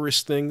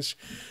tourist things.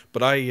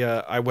 But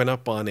I went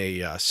up on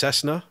a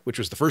Cessna, which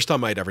was the first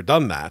time I'd ever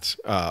done that,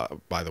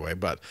 by the way.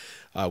 But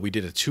we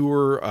did a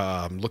tour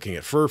looking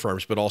at fur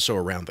farms, but also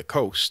around the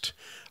coast,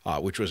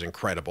 which was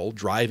incredible.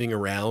 Driving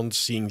around,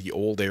 seeing the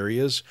old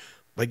areas,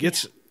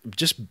 it's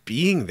just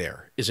being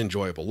there is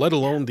enjoyable, let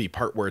alone the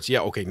part where it's,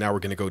 okay, now we're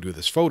going to go do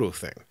this photo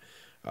thing.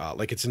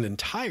 It's an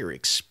entire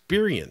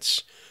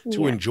experience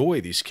to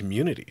enjoy these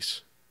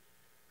communities.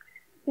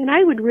 And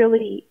I would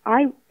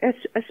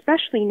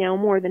especially now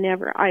more than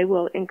ever, I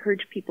will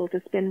encourage people to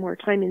spend more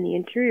time in the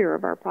interior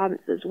of our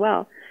province as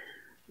well,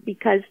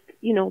 because,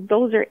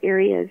 those are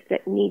areas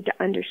that need to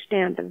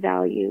understand the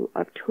value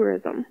of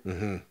tourism,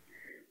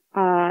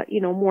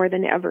 more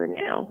than ever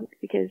now,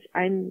 because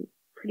I'm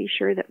pretty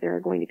sure that there are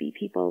going to be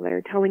people that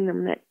are telling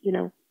them that,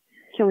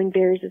 killing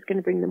bears is going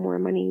to bring them more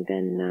money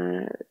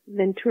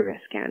than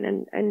tourists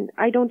can. And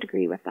I don't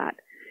agree with that.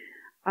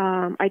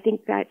 I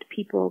think that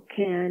people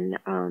can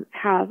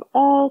have offer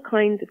all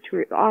kinds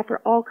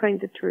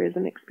of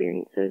tourism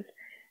experiences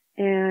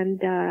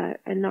and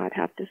not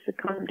have to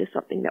succumb to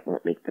something that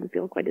won't make them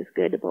feel quite as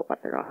good about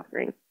what they're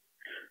offering.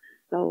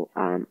 So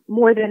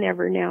more than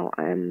ever now,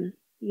 I'm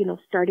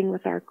starting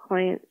with our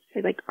clients.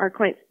 Our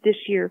clients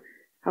this year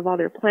have all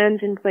their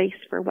plans in place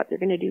for what they're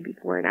going to do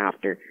before and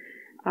after.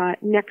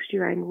 Next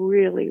year, I'm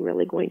really,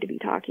 really going to be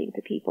talking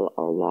to people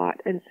a lot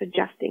and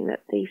suggesting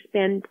that they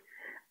spend,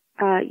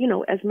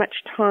 as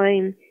much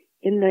time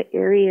in the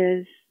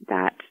areas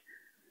that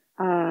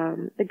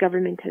the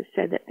government has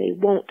said that they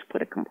won't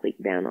put a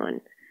complete ban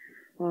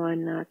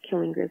on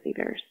killing grizzly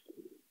bears.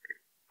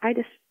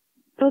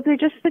 Those are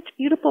just such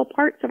beautiful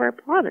parts of our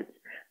province.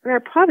 And our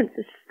province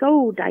is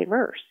so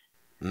diverse.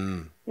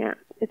 Yeah,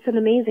 it's an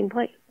amazing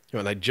place.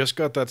 And I just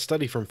got that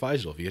study from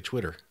Faisal via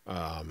Twitter.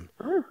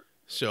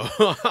 So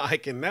I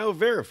can now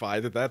verify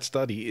that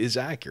study is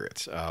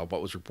accurate,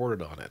 what was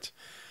reported on it.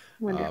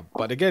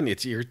 But again,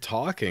 you're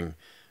talking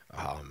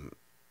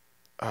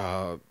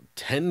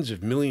tens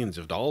of millions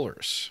of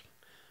dollars.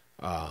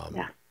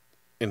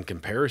 In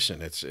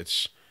comparison,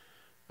 it's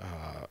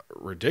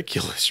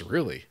ridiculous,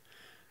 really.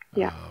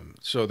 Yeah.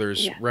 So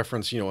there's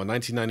reference, a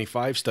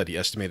 1995 study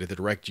estimated the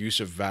direct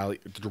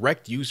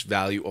use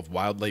value of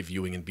wildlife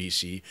viewing in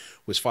BC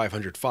was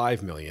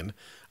 $505 million.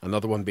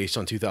 Another one based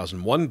on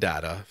 2001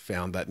 data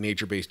found that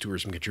nature-based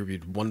tourism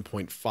contributed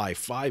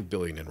 $1.55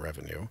 billion in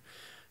revenue.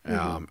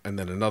 And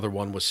then another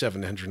one was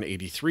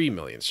 $783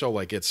 million. So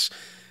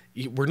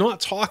we're not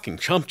talking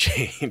chump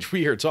change.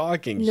 We are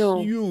talking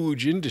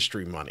huge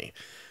industry money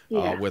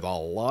with a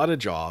lot of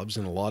jobs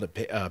and a lot of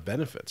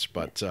benefits.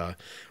 But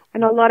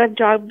and a lot of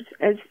jobs,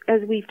 as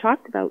we've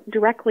talked about,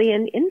 directly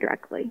and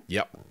indirectly.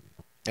 Yep.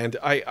 And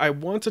I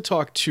want to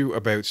talk too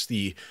about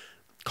the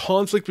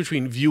conflict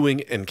between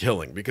viewing and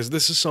killing, because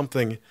this is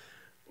something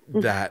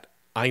that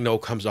I know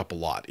comes up a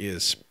lot,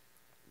 is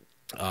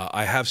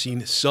I have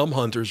seen some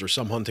hunters or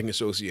some hunting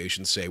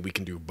associations say we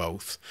can do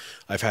both.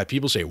 I've had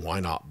people say, why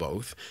not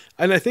both?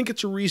 And I think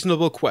it's a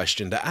reasonable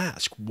question to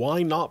ask.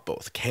 Why not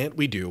both? Can't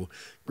we do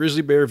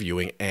grizzly bear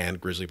viewing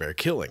and grizzly bear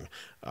killing?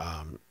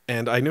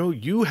 And I know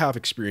you have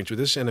experience with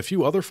this, and a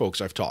few other folks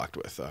I've talked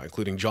with,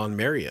 including John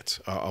Marriott,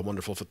 a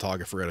wonderful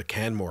photographer out of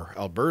Canmore,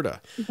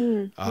 Alberta.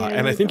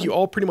 And I think you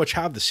all pretty much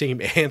have the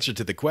same answer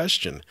to the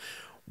question.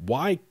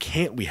 Why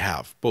can't we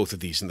have both of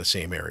these in the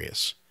same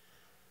areas?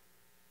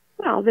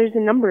 Well, there's a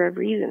number of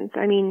reasons.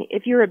 I mean,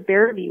 if you're a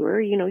bear viewer,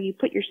 you know, you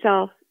put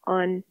yourself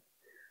on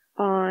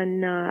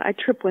a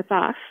trip with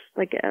us,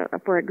 like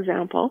for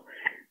example.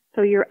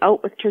 So you're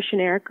out with Trish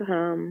and Eric,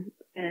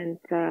 and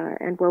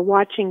we're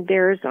watching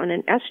bears on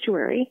an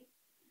estuary,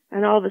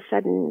 and all of a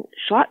sudden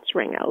shots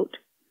ring out.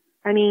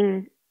 I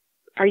mean,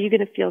 are you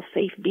going to feel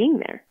safe being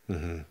there?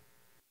 Mm-hmm.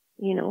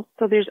 You know,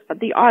 so there's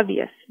the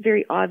obvious,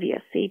 very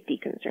obvious safety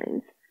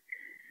concerns.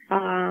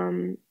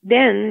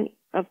 Then,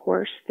 of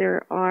course,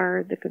 there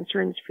are the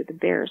concerns for the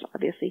bears,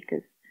 obviously,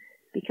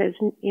 because,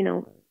 you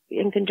know,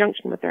 in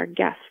conjunction with our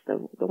guests,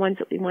 the ones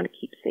that we want to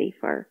keep safe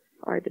are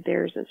the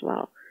bears as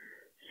well.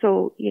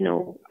 So, you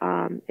know,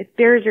 if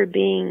bears are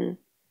being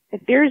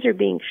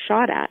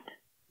shot at,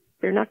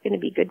 they're not going to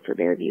be good for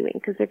bear viewing,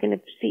 because they're going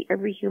to see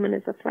every human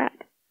as a threat.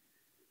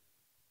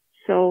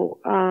 So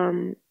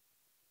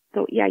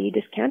yeah, you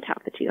just can't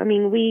have the two. I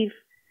mean, we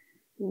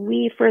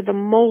for the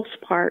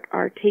most part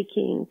are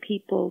taking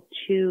people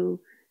to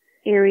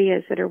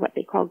areas that are what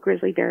they call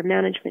grizzly bear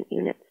management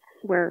units,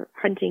 where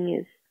hunting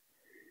is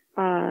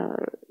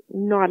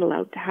not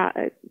allowed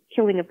to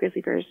killing of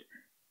grizzly bears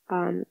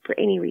for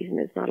any reason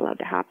is not allowed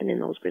to happen in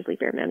those grizzly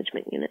bear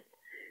management units.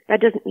 That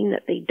doesn't mean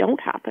that they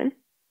don't happen,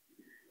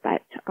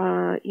 but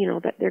you know,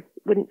 that there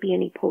wouldn't be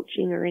any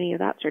poaching or any of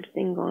that sort of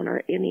thing on,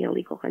 or any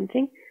illegal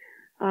hunting.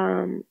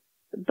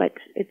 But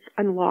it's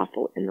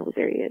unlawful in those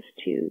areas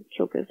to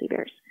kill grizzly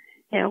bears.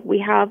 Now, we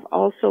have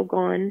also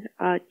gone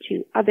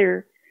to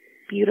other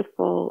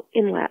beautiful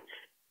inlets.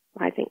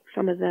 I think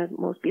some of the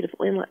most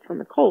beautiful inlets on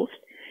the coast,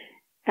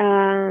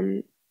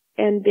 and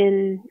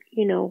been,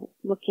 you know,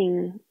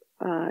 looking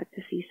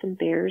to see some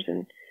bears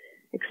and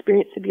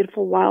experience the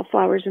beautiful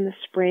wildflowers in the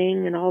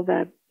spring and all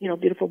the, you know,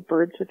 beautiful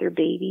birds with their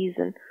babies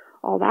and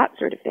all that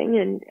sort of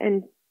thing.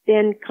 And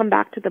then come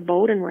back to the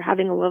boat, and we're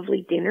having a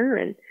lovely dinner,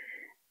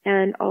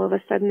 and all of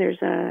a sudden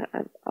there's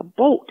a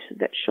boat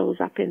that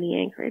shows up in the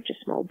anchorage, a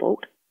small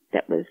boat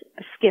that was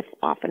a skiff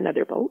off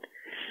another boat.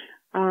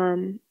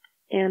 And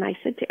I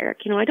said to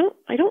Eric, you know,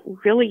 I don't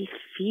really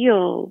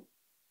feel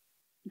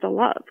the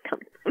love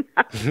coming from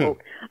that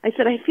boat. I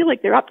said, I feel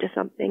like they're up to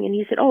something. And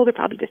he said, oh, they're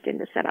probably just in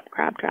to set up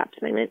crab traps.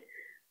 And I went,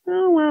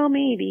 oh, well,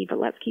 maybe, but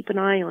let's keep an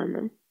eye on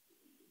them.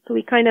 So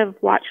we kind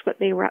of watched what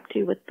they were up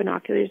to with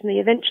binoculars, and they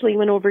eventually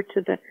went over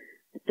to the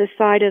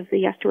side of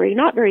the estuary,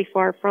 not very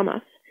far from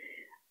us.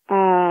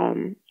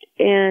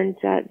 And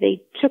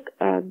they took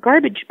a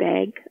garbage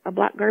bag, a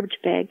black garbage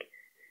bag,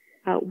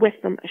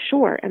 with them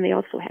ashore, and they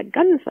also had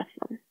guns with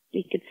them.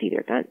 You could see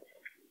their guns.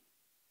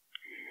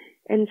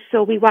 And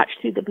so we watched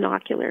through the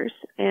binoculars,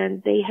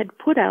 and they had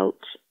put out,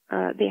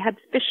 they had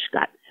fish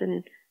guts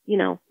and, you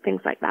know,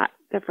 things like that.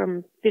 They're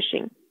from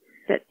fishing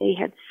that they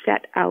had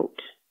set out,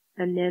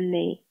 and then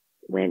they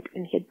went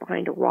and hid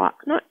behind a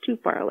rock not too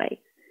far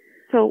away.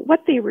 So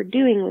what they were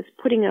doing was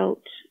putting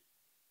out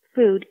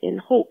food in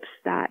hopes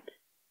that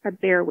a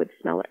bear would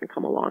smell it and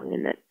come along,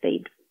 and that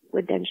they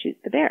would then shoot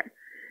the bear.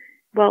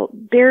 Well,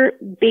 bear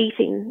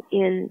baiting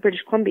in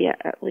British Columbia,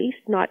 at least,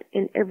 not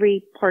in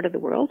every part of the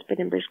world, but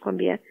in British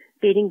Columbia,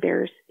 baiting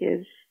bears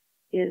is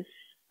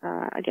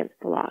against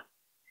the law.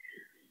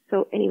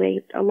 So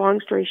anyway, a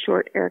long story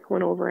short, Eric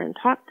went over and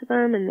talked to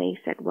them, and they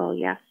said, well,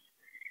 yes,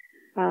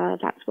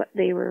 that's what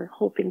they were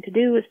hoping to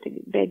do, is to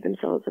bag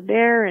themselves a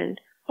bear. And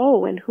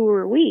oh, and who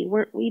are we?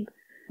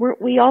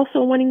 Weren't we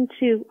also wanting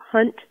to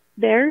hunt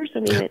bears? I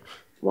mean,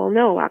 well,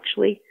 no,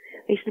 actually.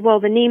 They said, well,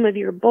 the name of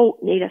your boat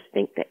made us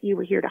think that you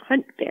were here to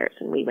hunt bears.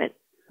 And we went,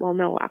 well,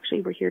 no,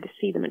 actually, we're here to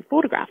see them and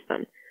photograph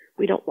them.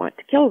 We don't want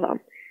to kill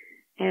them.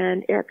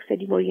 And Eric said,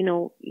 well, you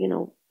know,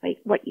 like,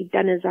 what you've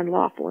done is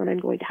unlawful, and I'm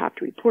going to have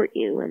to report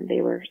you. And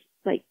they were,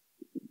 like,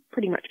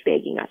 pretty much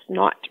begging us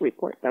not to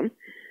report them.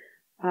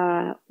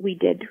 We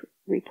did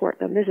report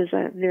them. This is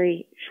a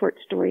very short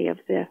story of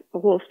the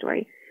whole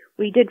story.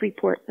 We did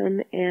report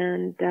them,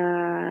 and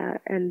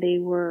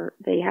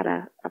they had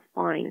a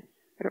fine.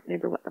 I don't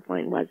remember what the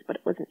fine was, but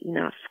it wasn't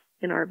enough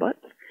in our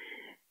books.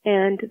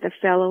 And the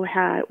fellow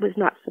was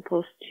not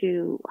supposed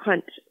to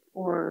hunt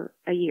for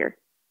a year.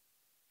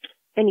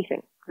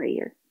 Anything for a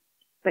year.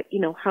 But, you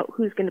know,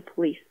 who's going to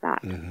police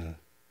that? Mm-hmm.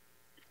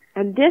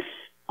 And this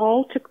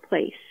all took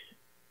place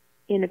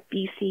in a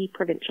BC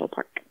provincial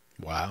park.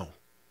 Wow.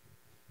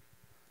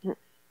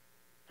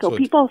 So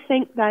people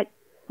think that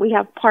we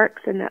have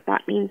parks and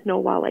that means no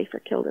wildlife are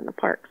killed in the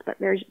parks, but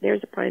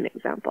there's a prime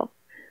example.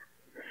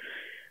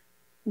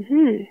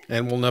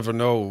 And we'll never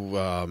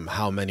know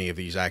how many of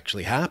these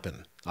actually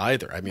happen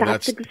either. I mean,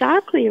 that's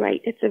exactly right.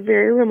 It's a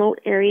very remote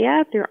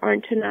area. There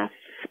aren't enough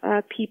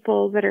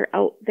people that are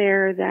out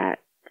there that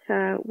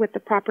with the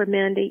proper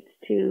mandates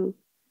there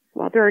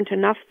aren't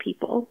enough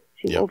people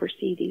to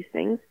oversee these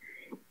things,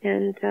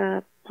 and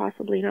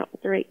possibly not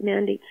with the right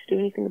mandates to do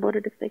anything about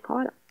it if they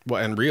caught it.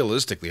 Well, and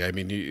realistically, I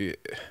mean,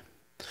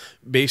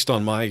 based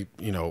on my,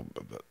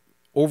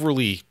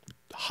 overly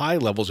high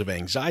levels of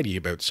anxiety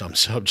about some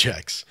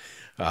subjects,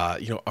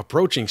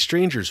 approaching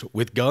strangers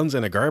with guns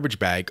and a garbage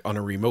bag on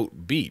a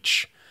remote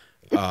beach.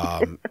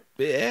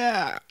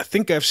 I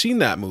think I've seen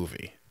that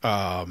movie.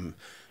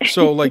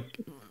 So like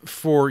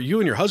for you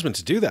and your husband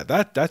to do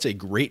that's a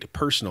great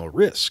personal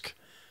risk,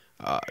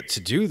 to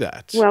do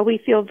that. Well, we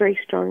feel very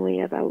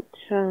strongly about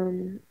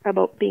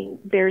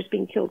bears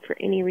being killed for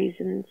any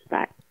reasons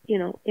that,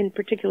 in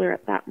particular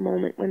at that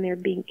moment when they're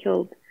being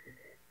killed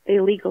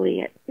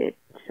illegally,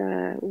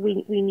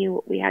 we knew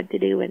what we had to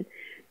do. And,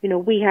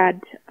 we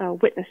had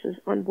witnesses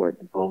on board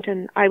the boat,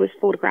 and I was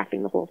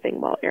photographing the whole thing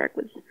while Eric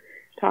was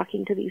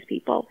talking to these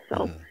people.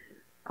 So,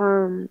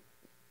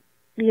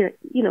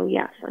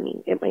 yes, I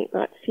mean, it might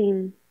not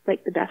seem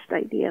like the best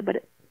idea, but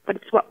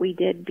it's what we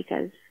did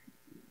because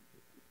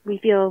we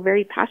feel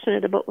very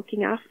passionate about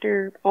looking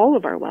after all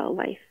of our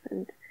wildlife.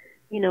 And,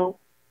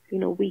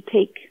 we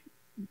take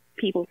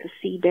people to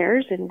see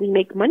bears, and we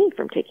make money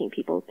from taking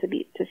people to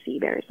see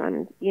bears.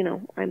 I'm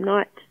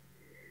not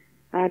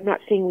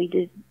saying we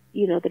did,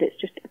 that it's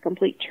just a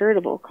complete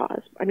charitable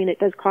cause. I mean, it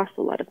does cost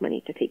a lot of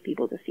money to take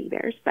people to see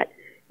bears, but,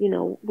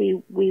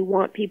 we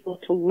want people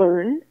to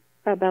learn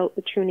about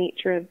the true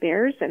nature of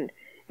bears and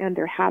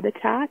their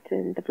habitat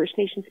and the First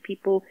Nations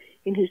people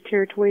in whose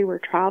territory we're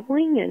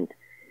traveling,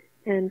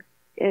 and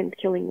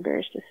killing the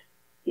bears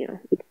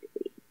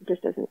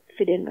just doesn't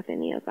fit in with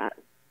any of that.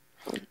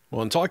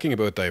 Well, and talking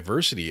about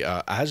diversity,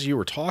 as you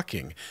were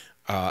talking,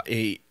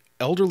 a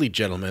elderly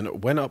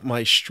gentleman went up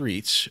my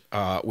streets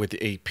with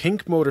a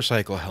pink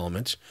motorcycle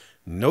helmet,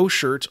 no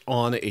shirt,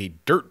 on a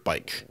dirt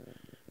bike,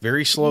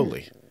 very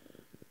slowly.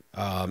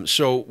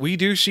 So we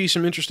do see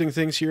some interesting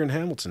things here in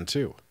Hamilton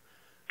too.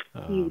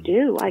 You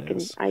do. I can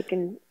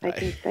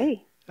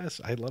say. Yes,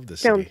 I love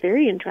this. Sounds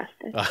very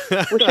interesting.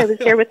 Wish I was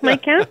there with my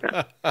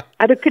camera.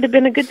 It could have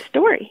been a good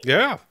story.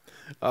 Yeah.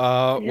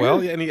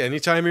 Well,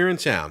 anytime you're in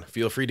town,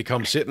 feel free to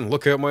come sit and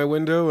look out my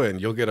window,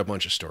 and you'll get a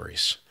bunch of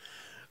stories.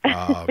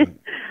 Now,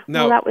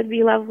 well, that would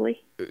be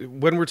lovely.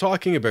 When we're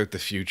talking about the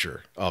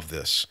future of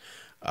this,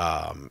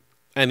 and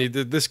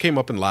this came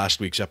up in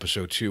last week's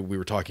episode too, we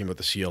were talking about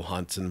the seal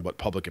hunt and what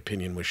public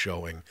opinion was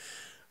showing.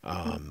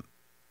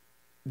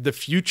 The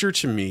future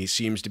to me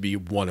seems to be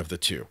one of the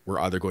two. We're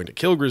either going to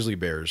kill grizzly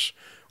bears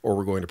or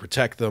we're going to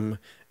protect them,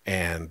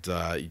 and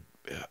I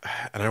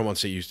don't want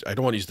to use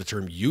the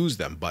term use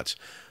them, but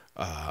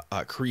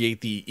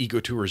create the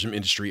ecotourism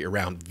industry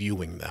around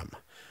viewing them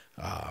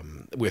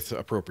with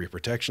appropriate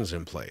protections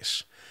in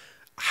place.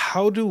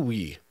 How do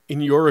we, in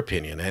your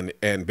opinion,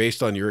 and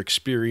based on your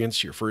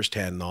experience, your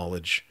firsthand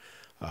knowledge,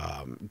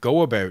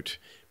 go about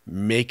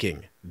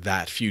making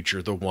that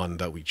future the one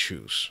that we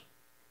choose?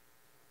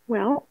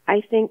 Well,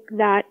 I think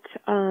that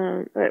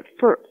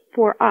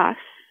for us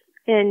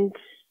and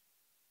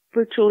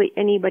virtually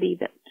anybody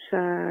that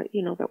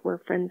that we're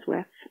friends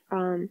with,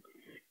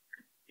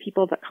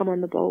 people that come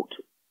on the boat,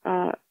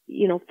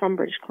 from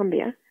British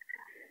Columbia,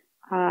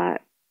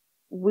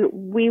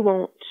 we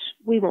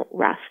won't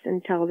rest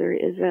until there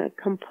is a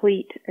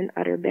complete and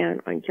utter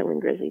ban on killing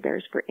grizzly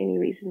bears for any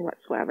reason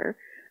whatsoever.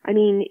 I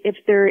mean, if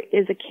there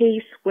is a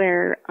case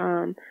where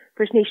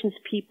First Nations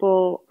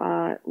people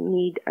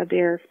need a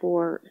bear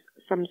for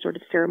some sort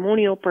of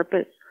ceremonial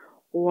purpose,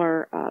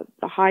 or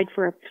the hide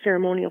for a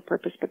ceremonial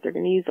purpose, but they're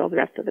going to use all the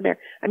rest of the bear.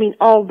 I mean,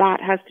 all that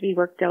has to be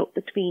worked out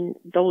between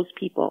those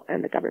people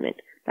and the government.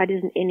 That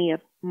isn't any of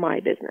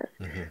my business.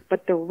 Mm-hmm.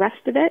 But the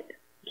rest of it,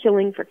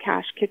 killing for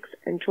cash, kicks,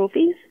 and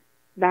trophies,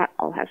 that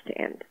all has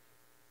to end.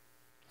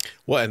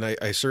 Well, and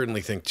I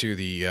certainly think, too,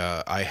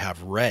 I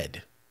have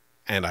read,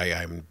 and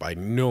I'm by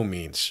no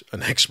means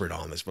an expert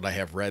on this, but I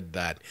have read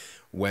that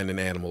when an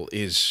animal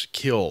is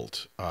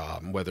killed,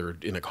 whether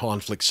in a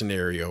conflict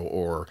scenario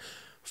or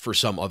for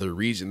some other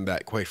reason,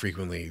 that quite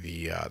frequently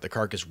the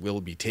carcass will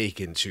be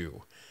taken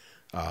to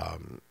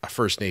a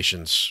First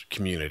Nations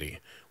community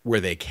where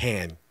they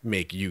can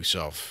make use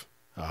of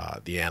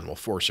the animal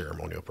for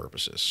ceremonial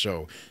purposes.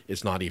 So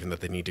it's not even that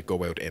they need to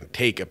go out and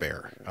take a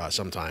bear.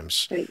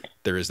 Sometimes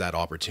there is that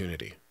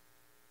opportunity.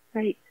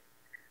 Right.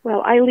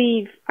 Well, I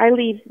leave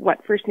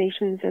what First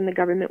Nations and the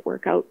government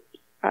work out.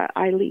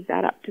 I leave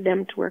that up to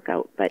them to work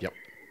out. But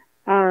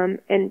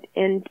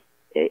and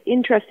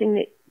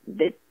interesting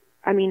that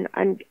I mean,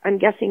 I'm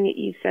guessing that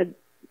you said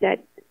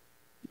that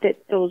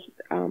those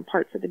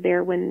parts of the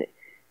bear, when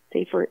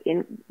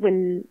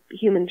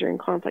humans are in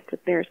conflict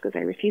with bears, because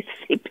I refuse to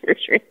say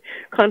bears are in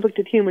conflict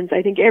with humans.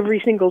 I think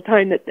every single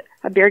time that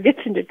a bear gets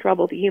into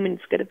trouble, the humans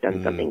could have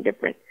done something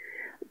different.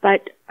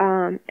 But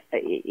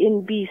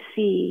in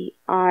BC,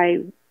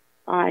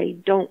 I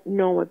don't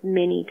know of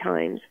many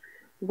times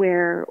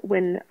where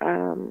when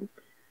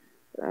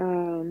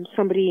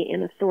somebody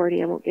in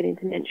authority, I won't get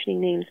into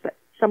mentioning names, but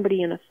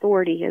somebody in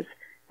authority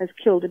has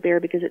killed a bear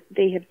because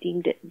they have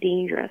deemed it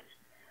dangerous.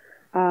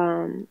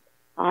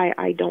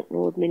 I don't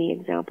know of many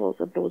examples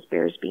of those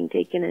bears being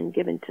taken and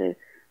given to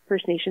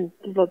First Nations,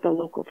 the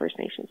local First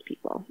Nations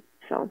people.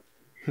 So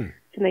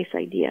it's a nice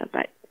idea,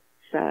 but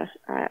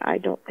I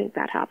don't think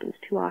that happens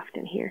too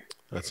often here.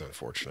 That's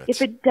unfortunate.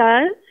 If it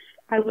does,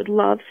 I would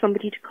love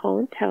somebody to call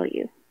and tell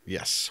you.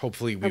 Yes,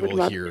 hopefully we I would will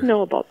love hear. to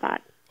know about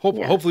that.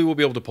 Hopefully we'll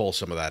be able to pull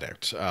some of that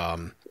out.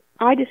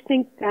 I just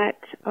think that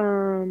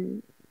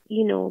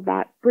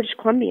that British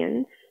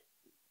Columbians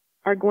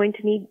are going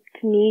to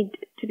need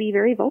to be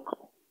very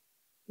vocal.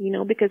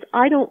 Because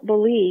I don't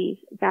believe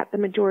that the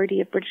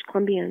majority of British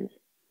Columbians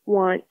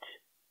want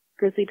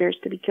grizzly bears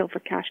to be killed for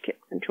cash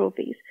kicks and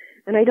trophies.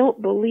 And I don't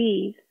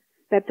believe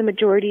that the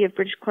majority of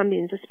British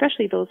Columbians,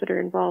 especially those that are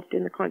involved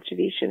in the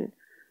conservation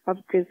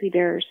of grizzly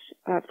bears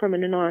from a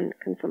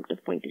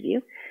non-consumptive point of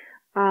view,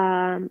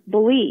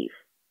 believe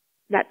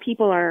that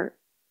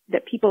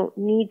people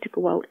need to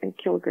go out and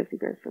kill grizzly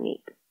bears for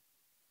meat.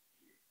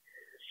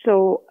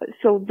 So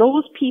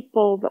those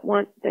people that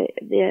want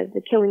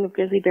the killing of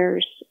grizzly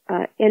bears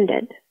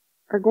ended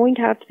are going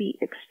to have to be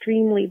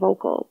extremely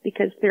vocal,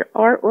 because there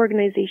are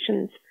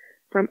organizations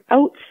from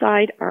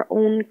outside our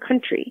own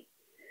country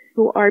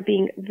who are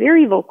being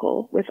very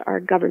vocal with our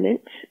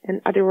government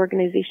and other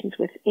organizations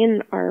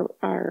within our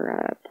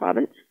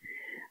province.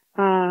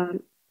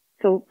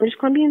 So British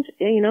Columbians,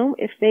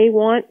 if they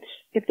want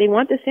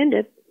this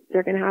ended,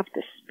 they're going to have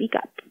to speak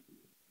up.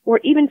 Or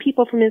even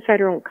people from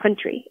inside our own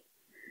country.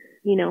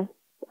 Do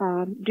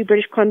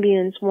British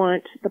Columbians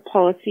want the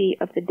policy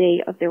of the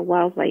day of their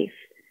wildlife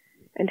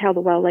and how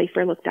the wildlife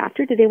are looked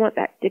after? Do they want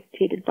that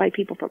dictated by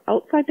people from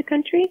outside the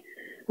country,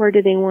 or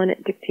do they want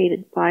it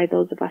dictated by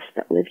those of us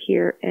that live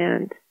here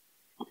and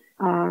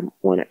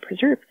want it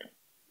preserved?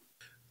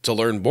 To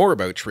learn more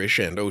about Trish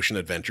and Ocean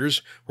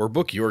Adventures or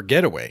book your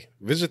getaway,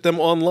 visit them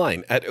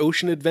online at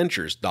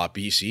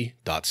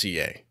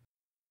oceanadventures.bc.ca.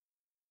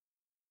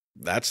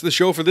 That's the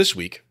show for this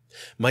week.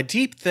 My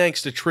deep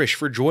thanks to Trish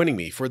for joining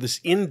me for this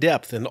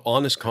in-depth and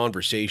honest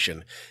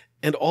conversation,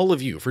 and all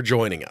of you for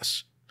joining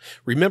us.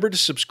 Remember to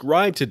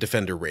subscribe to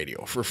Defender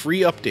Radio for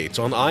free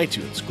updates on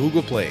iTunes,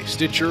 Google Play,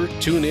 Stitcher,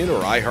 TuneIn,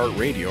 or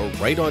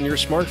iHeartRadio right on your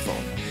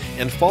smartphone,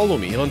 and follow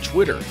me on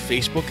Twitter,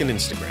 Facebook, and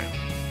Instagram.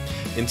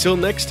 Until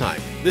next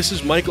time, this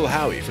is Michael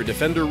Howie for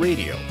Defender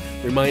Radio,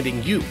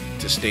 reminding you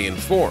to stay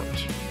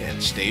informed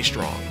and stay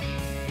strong.